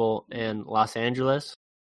homeless people in Los Angeles.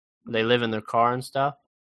 They live in their car and stuff.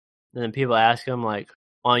 And then people ask them like,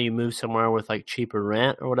 why don't you move somewhere with like cheaper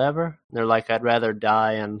rent or whatever? And they're like, I'd rather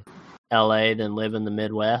die in LA than live in the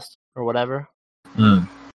Midwest or whatever. And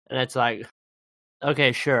it's like,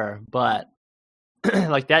 okay, sure. But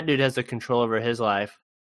like that dude has the control over his life.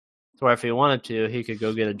 So if he wanted to, he could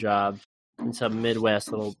go get a job in some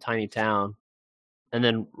Midwest little tiny town and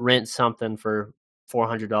then rent something for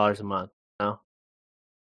 $400 a month, But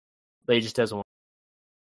he just doesn't want.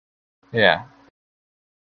 Yeah.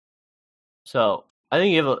 So I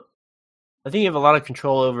think you have a lot of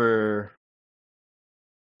control over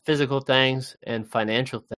physical things and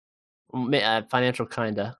financial things, financial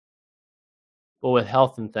kinda. But with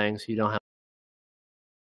health and things, you don't have.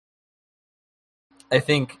 I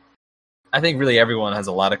think really everyone has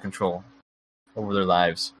a lot of control over their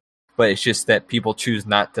lives. But it's just that people choose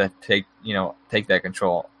not to take that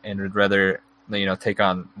control and would rather, take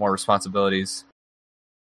on more responsibilities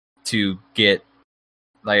to get,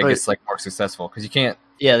 I guess, like more successful. Because you can't.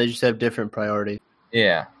 Yeah, they just have different priorities.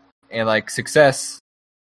 Yeah, and like success,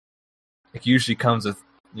 like usually comes with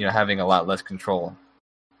having a lot less control,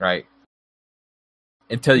 right?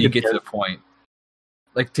 Until you get to the point,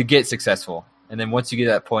 like to get successful, and then once you get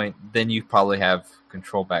to that point, then you probably have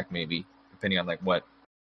control back, maybe depending on like what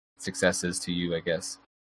success is to you, I guess.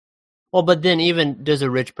 Well, but then even does a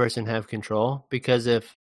rich person have control? Because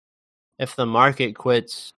if the market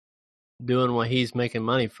quits doing what he's making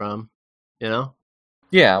money from, Yeah,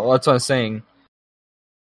 well, that's what I'm saying.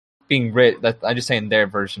 Being rich, I'm just saying their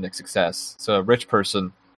version of success. So a rich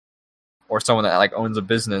person or someone that like owns a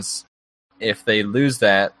business, if they lose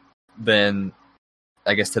that, then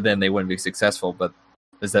I guess to them they wouldn't be successful. But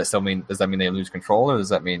does that mean they lose control, or does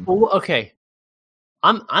that mean? Well, okay.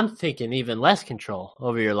 I'm thinking even less control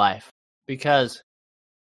over your life, because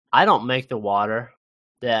I don't make the water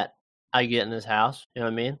that I get in this house. You know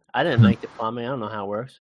what I mean? I didn't make the plumbing. I don't know how it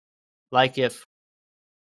works. Like if,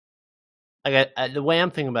 like the way I'm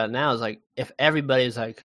thinking about it now is like if everybody's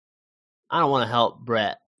like, I don't want to help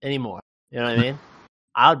Brett anymore. You know what I mean?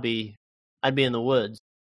 I'd be in the woods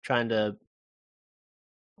trying to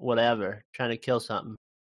kill something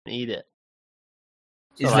and eat it.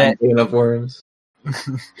 So is that picking up worms?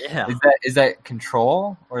 Yeah. Is that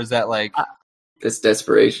control, or is that like it's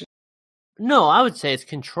desperation? No, I would say it's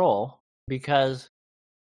control, because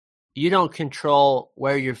you don't control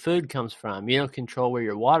where your food comes from. You don't control where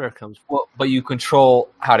your water comes from. Well, but you control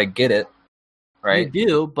how to get it, right? You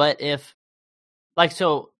do, but if, like,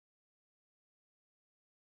 so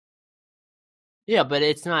Yeah, but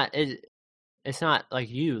it's not. It's not like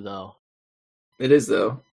you though. It is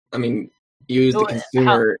though. I mean, you as the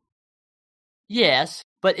consumer. Yes,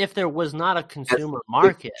 but if there was not a consumer has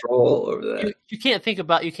market, control over that. you can't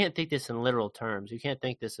think this in literal terms. You can't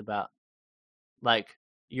think this about like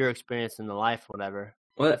your experience in the life, whatever.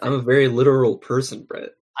 What? I'm a very literal person, Brett.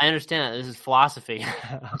 I understand that this is philosophy.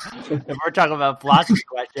 If we're talking about a philosophy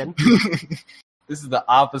question, this is the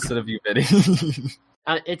opposite of you, Benny.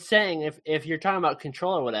 It's saying if you're talking about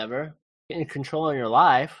control or whatever, in controlling your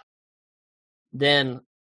life, then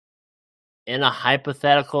in a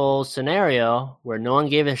hypothetical scenario where no one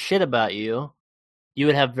gave a shit about you, you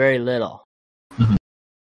would have very little. Mm-hmm.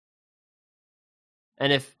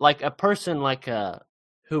 And if like a person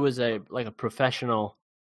who was a professional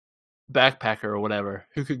backpacker or whatever,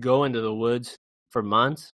 who could go into the woods for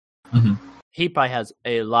months, mm-hmm. he probably has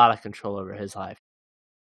a lot of control over his life.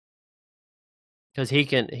 Because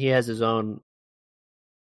he has his own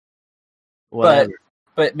whatever.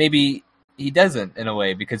 But maybe he doesn't in a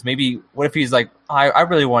way, because maybe what if he's like, I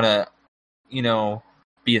really want to,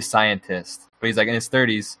 be a scientist, but he's like in his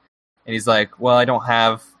 30s and he's like, well, I don't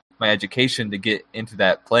have my education to get into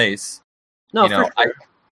that place. No, for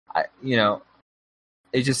sure.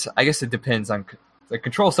 It just, I guess it depends on, like,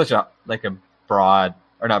 control is such a broad,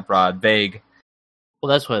 or not broad, vague. Well,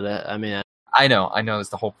 that's what I mean. I know that's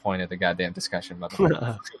the whole point of the goddamn discussion, but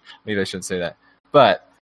maybe I shouldn't say that. But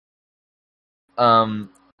I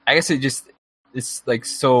guess it's like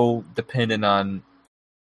so dependent on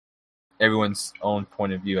everyone's own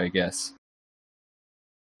point of view, I guess.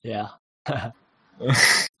 Yeah. I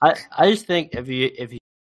just think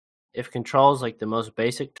if control is like the most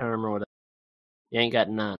basic term or whatever, you ain't got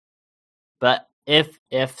none. But if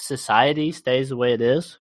society stays the way it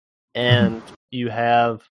is, and you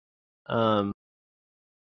have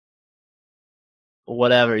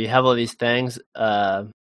whatever, you have all these things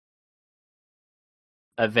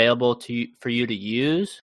available for you to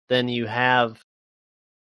use, then you have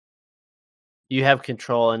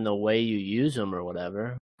control in the way you use them or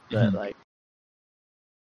whatever. But like,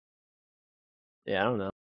 yeah, I don't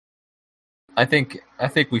know. I think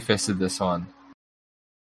we fisted this one.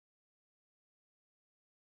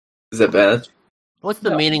 Is that bad? What's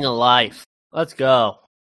the meaning of life? Let's go.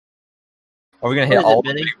 Are we gonna hit all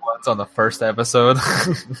the big ones on the first episode?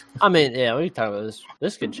 I mean, yeah, we can talk about this.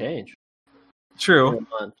 This could change. True.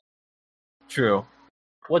 True.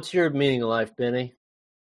 What's your meaning of life, Benny?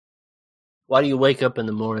 Why do you wake up in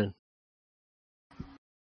the morning?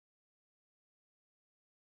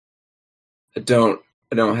 I don't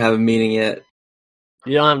have a meaning yet.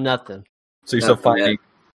 You don't have nothing. So you're still finding.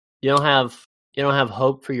 You don't have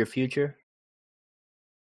hope for your future?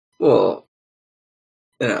 Well,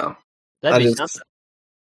 that'd be something.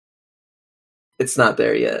 It's not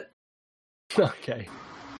there yet. Okay.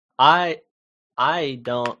 I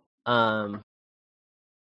don't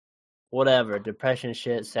whatever, depression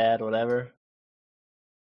shit, sad, whatever.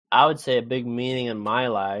 I would say a big meaning in my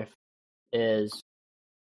life is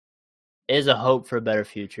a hope for a better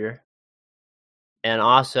future. And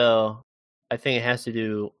also I think it has to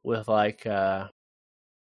do with like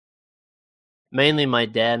mainly my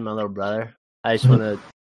dad and my little brother. I just want to,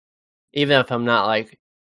 even if I'm not like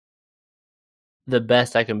the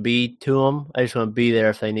best I can be to them, I just want to be there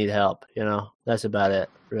if they need help. That's about it,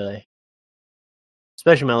 really.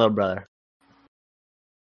 Especially my little brother.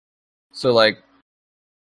 So, like,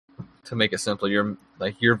 to make it simple, your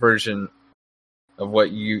version of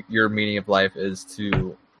what your meaning of life is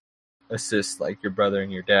to assist, like, your brother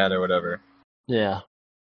and your dad or whatever. Yeah.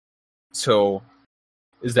 So,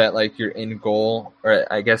 is that like your end goal, or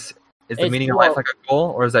I guess is the meaning of life like a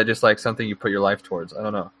goal, or is that just like something you put your life towards? I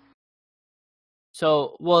don't know.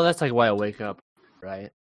 So, well, that's like why I wake up,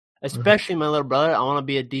 right? Especially my little brother. I want to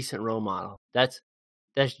be a decent role model. That's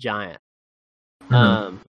giant.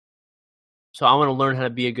 So I want to learn how to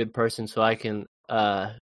be a good person so I can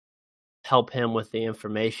help him with the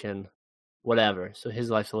information, whatever. So his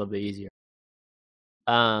life's a little bit easier.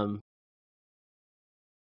 But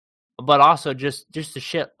also just the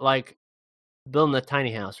shit like building a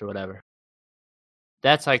tiny house or whatever.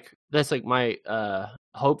 That's like my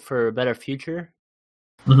hope for a better future.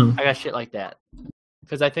 I got shit like that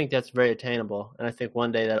because I think that's very attainable, and I think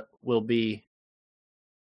one day that will be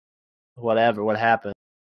what happens.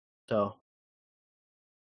 So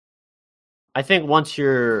I think once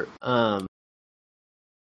you're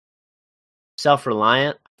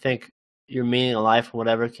self-reliant, I think your meaning of life and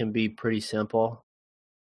whatever can be pretty simple.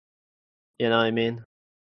 You know what I mean?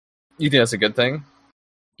 You think that's a good thing?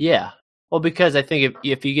 Yeah. Well, because I think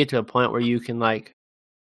if you get to a point where you can like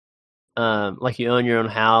you own your own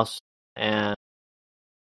house and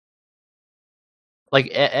like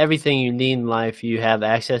everything you need in life, you have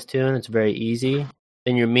access to, and it's very easy.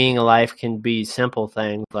 Then your meaning of life can be simple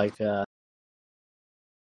things like,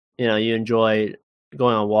 you enjoy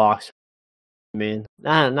going on walks. I mean,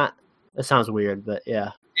 not that sounds weird, but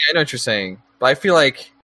yeah. Yeah, I know what you're saying, but I feel like,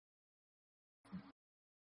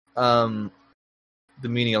 the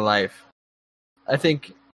meaning of life. I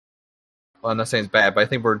think. Well, I'm not saying it's bad, but I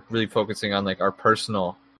think we're really focusing on like our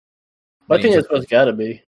personal. I think that's what's got to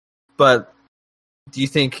be. But do you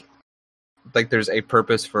think like there's a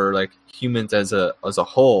purpose for like humans as a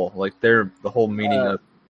whole? Like they're the whole meaning of.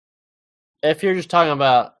 If you're just talking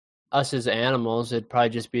about us as animals, it'd probably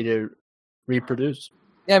just be to reproduce.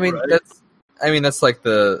 Yeah, I mean that's like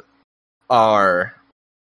our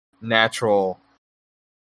natural.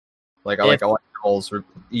 Like all animals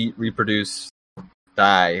eat, reproduce,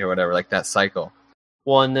 die, or whatever, like that cycle.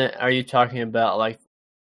 Well, and then are you talking about like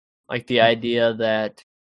the idea that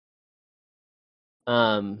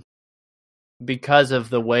because of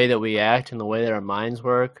the way that we act and the way that our minds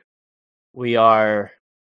work, our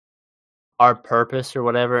purpose or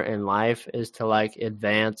whatever in life is to like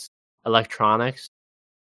advance electronics?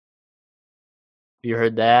 Have you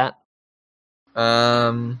heard that?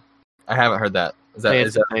 I haven't heard that. Is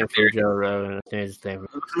that the thing for Joe Rogan?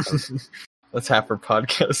 That's half our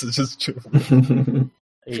podcast. It's just true.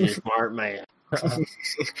 He's a smart man.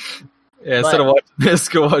 Yeah, instead of watching this,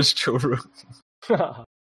 go watch Joe Rogan.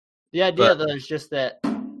 The idea though is just that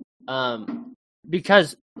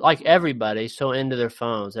because like everybody's so into their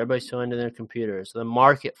phones, everybody's so into their computers, the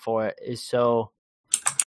market for it is so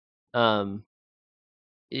whatever,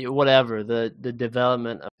 the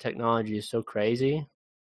development of technology is so crazy.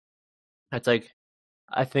 It's like,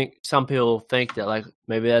 I think some people think that like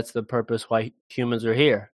maybe that's the purpose why humans are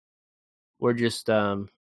here. We're just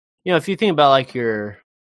if you think about like your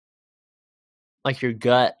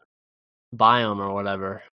gut biome or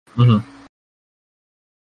whatever, mm-hmm.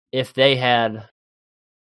 If they had,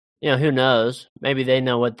 who knows, maybe they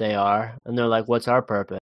know what they are and they're like, what's our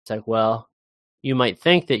purpose? It's like, well, you might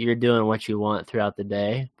think that you're doing what you want throughout the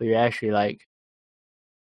day, but you're actually like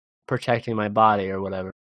protecting my body or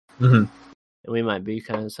whatever. Mm-hmm. And we might be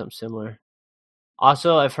kind of something similar.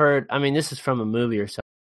 Also, I've heard, this is from a movie or something,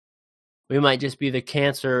 we might just be the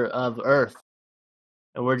cancer of Earth,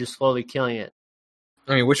 and we're just slowly killing it.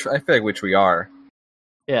 I feel like which we are.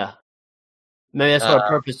 Yeah. Maybe that's what our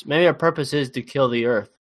purpose. Maybe our purpose is to kill the Earth,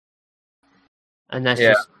 and that's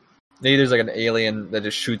just maybe there's like an alien that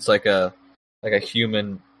just shoots like a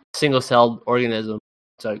human single-celled organism.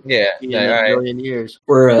 It's like a billion years.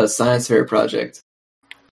 We're a science fair project.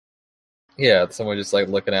 Yeah, someone just like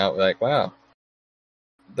looking out like, wow,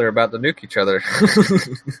 they're about to nuke each other.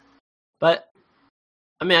 But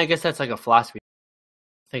I guess that's like a philosophy.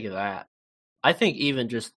 Think of that. I think even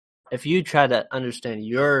just if you try to understand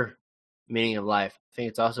your meaning of life, I think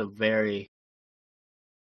it's also very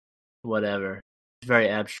whatever. It's very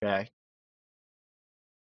abstract.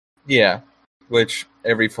 Yeah, which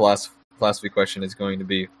every philosophy question is going to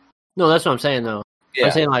be. No, that's what I'm saying though. Yeah.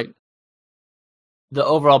 I'm saying like the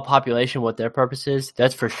overall population, what their purpose is,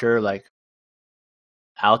 that's for sure like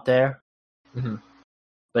out there. Mm-hmm.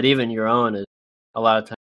 But even your own is a lot of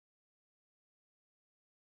times.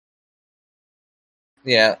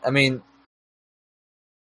 Yeah,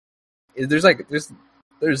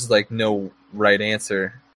 there's like no right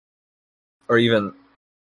answer, or even.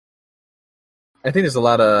 I think there's a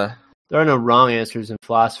lot of. There are no wrong answers in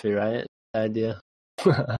philosophy, right? The idea.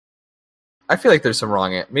 I feel like there's some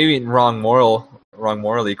maybe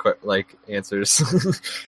morally like answers.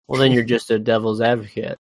 Well, then you're just a devil's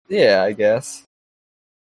advocate. Yeah, I guess.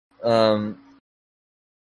 Yeah,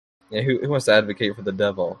 who wants to advocate for the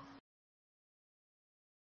devil?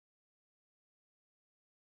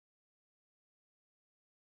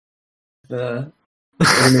 Who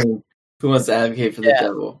wants to advocate for the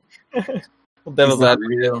devil? Well, devil's not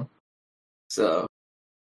advocate. Real. So,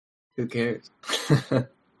 who cares?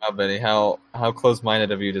 Wow, Benny, how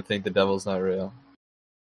close-minded of you to think the devil's not real?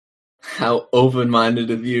 How open-minded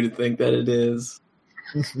of you to think that it is.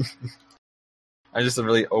 I'm just a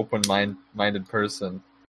really open-minded person.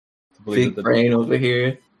 To believe big brain over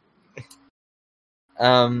here.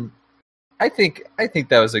 I think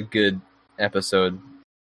that was a good episode.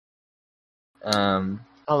 How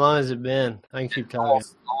long has it been? I can keep talking.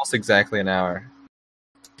 Almost exactly an hour.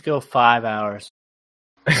 Let's go 5 hours.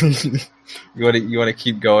 You want to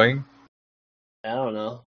keep going? I don't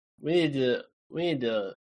know. We need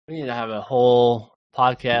to have a whole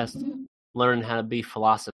podcast learning how to be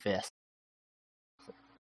philosophist.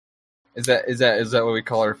 Is that what we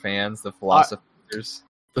call our fans, the philosophers?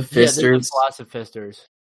 The fisters. Yeah, the philosophisters.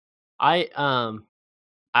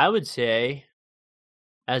 I would say,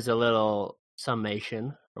 as a little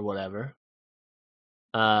summation or whatever,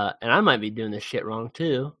 and I might be doing this shit wrong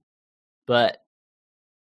too, but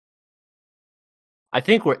I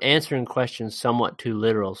think we're answering questions somewhat too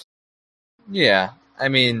literal. Yeah, I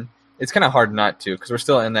mean, it's kind of hard not to because we're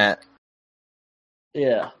still in that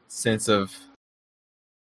sense of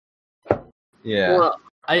Well,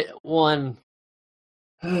 it's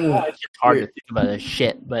just hard to think about this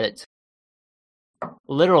shit, but it's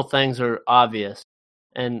literal things are obvious,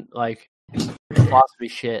 and like philosophy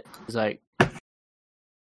shit is like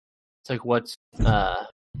it's like what's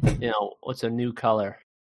what's a new color.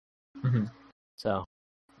 Mm-hmm. So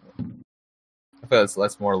I feel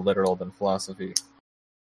that's more literal than philosophy.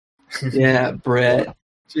 Yeah, Brett.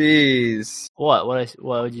 Jeez. What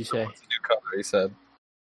would you say? What's a new color? He said.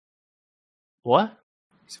 What?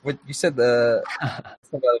 What you said? About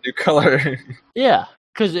a new color. Yeah,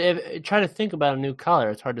 because try to think about a new color.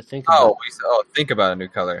 It's hard to think about. Think about a new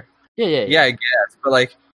color. Yeah. I guess, but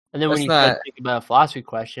like, and then when you try to think about a philosophy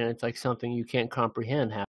question, it's like something you can't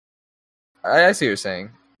comprehend. I see what you're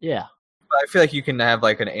saying. Yeah. But I feel like you can have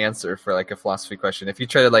like an answer for like a philosophy question. If you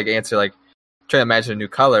try to like answer like try to imagine a new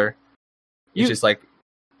color, it's just like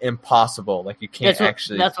impossible. Like you can't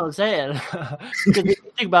actually. That's what I'm saying. Because you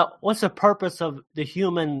think about what's the purpose of the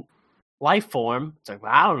human life form. It's like,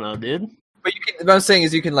 well, I don't know, dude. But what I'm saying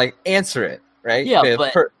is you can like answer it, right? Yeah, okay,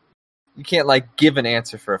 but you can't like give an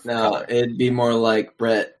answer for a color. It'd be more like,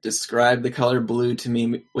 Brett, describe the color blue to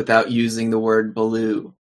me without using the word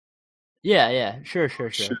blue. Yeah, sure.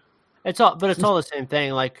 It's all the same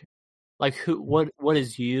thing. Like what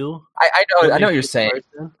is you? I know what you're saying.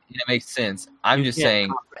 It makes sense. I'm just saying.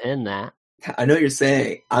 Comprehend that. I know what you're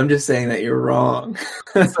saying. I'm just saying that you're wrong.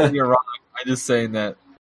 You're wrong. I'm just saying that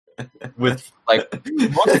with like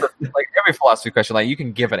like every philosophy question, like you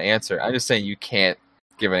can give an answer. I'm just saying you can't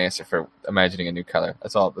give an answer for imagining a new color.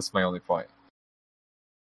 That's all. That's my only point.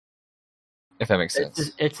 If that makes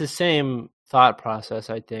sense. It's the same thought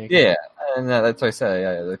process, I think. Yeah, and that's what I said.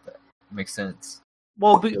 Yeah, that makes sense.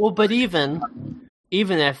 Well, but even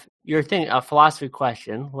if you're thinking a philosophy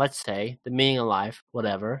question, let's say the meaning of life,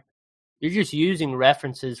 whatever, you're just using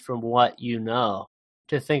references from what you know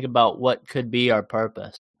to think about what could be our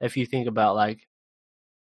purpose. If you think about like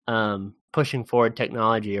pushing forward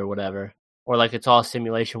technology or whatever, or like it's all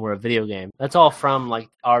simulation, we're a video game. That's all from like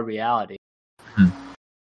our reality.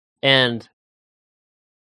 And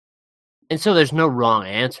so there's no wrong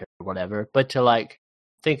answer or whatever, but to like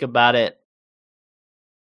think about it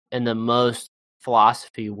in the most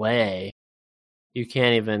philosophy way, you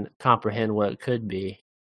can't even comprehend what it could be.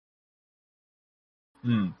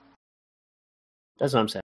 That's what I'm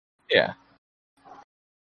saying. Yeah.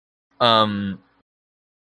 I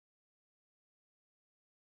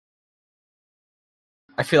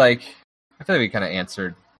feel like we kind of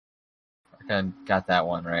answered. I kind of got that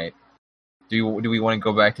one right. Do we want to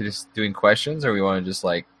go back to just doing questions, or we want to just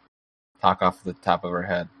like talk off the top of our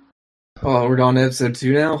head? Oh, we're on episode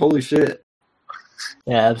 2 now? Holy shit.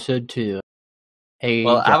 Yeah, episode 2. Hey,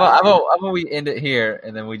 well, how about we end it here,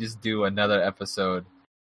 and then we just do another episode,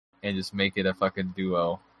 and just make it a fucking duo. You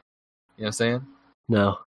know what I'm saying? No.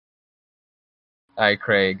 All right,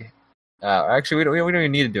 Craig. Actually, we don't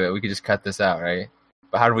even need to do it. We could just cut this out, right?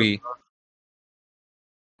 But how do we...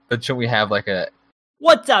 But shouldn't we have like a...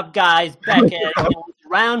 What's up, guys? Back at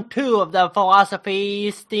round 2 of the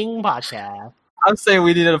Philosophy Sting podcast. I'm saying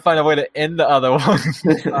we needed to find a way to end the other one.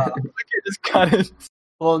 We can't just cut it.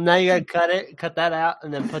 Well, now you gotta cut that out,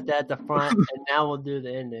 and then put that at the front, and now we'll do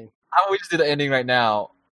the ending. How about we just do the ending right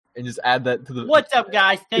now, and just add that to the... What's up,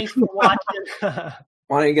 guys? Thanks for watching.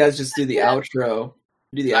 Why don't you guys just do the outro?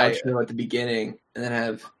 Do the outro at the beginning, and then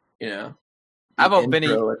have, how about Benny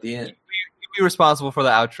at the end? You be responsible for the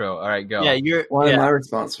outro. All right, go. Yeah, Why am I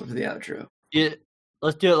responsible for the outro?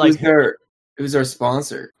 Let's do it like... Who's our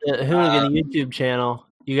sponsor? Hoonigan YouTube channel.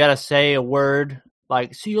 You gotta say a word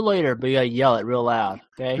like "see you later," but you gotta yell it real loud.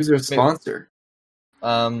 Okay. Who's our sponsor?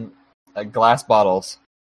 Glass bottles.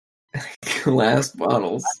 Glass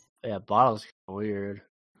bottles. Yeah, bottles are weird.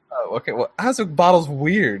 Oh, okay. Well, how's the bottles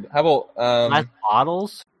weird? How about glass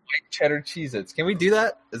bottles? White cheddar Cheez-Its. Can we do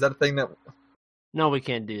that? Is that a thing that? No, we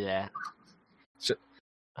can't do that.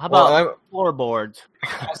 How about about floorboards?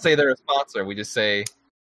 I'll say they're a sponsor. We just say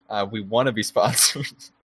we want to be sponsored.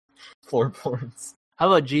 Floorboards. How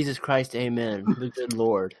about Jesus Christ, Amen? The good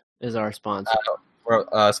Lord is our sponsor.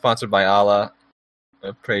 We're sponsored by Allah.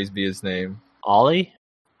 Praise be His name. Ollie?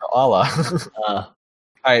 Allah. All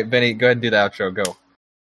right, Benny, go ahead and do the outro. Go. All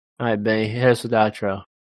right, Benny, hit us with the outro.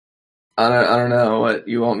 I don't know what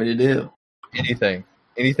you want me to do.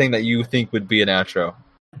 Anything that you think would be an outro.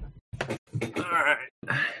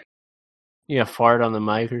 You gonna fart on the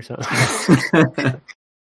mic or something?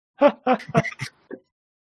 That'd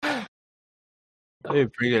be a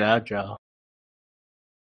pretty good outro.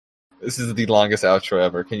 This is the longest outro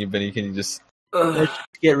ever. Can you just Let's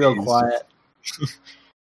get real quiet?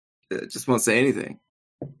 Just won't say anything.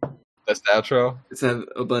 That's the outro? Let's have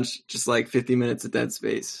a bunch, just like 50 minutes of dead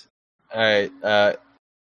space. All right.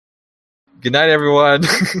 Good night, everyone.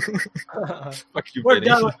 Fuck you, We're Benny.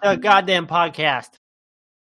 done with the goddamn podcast.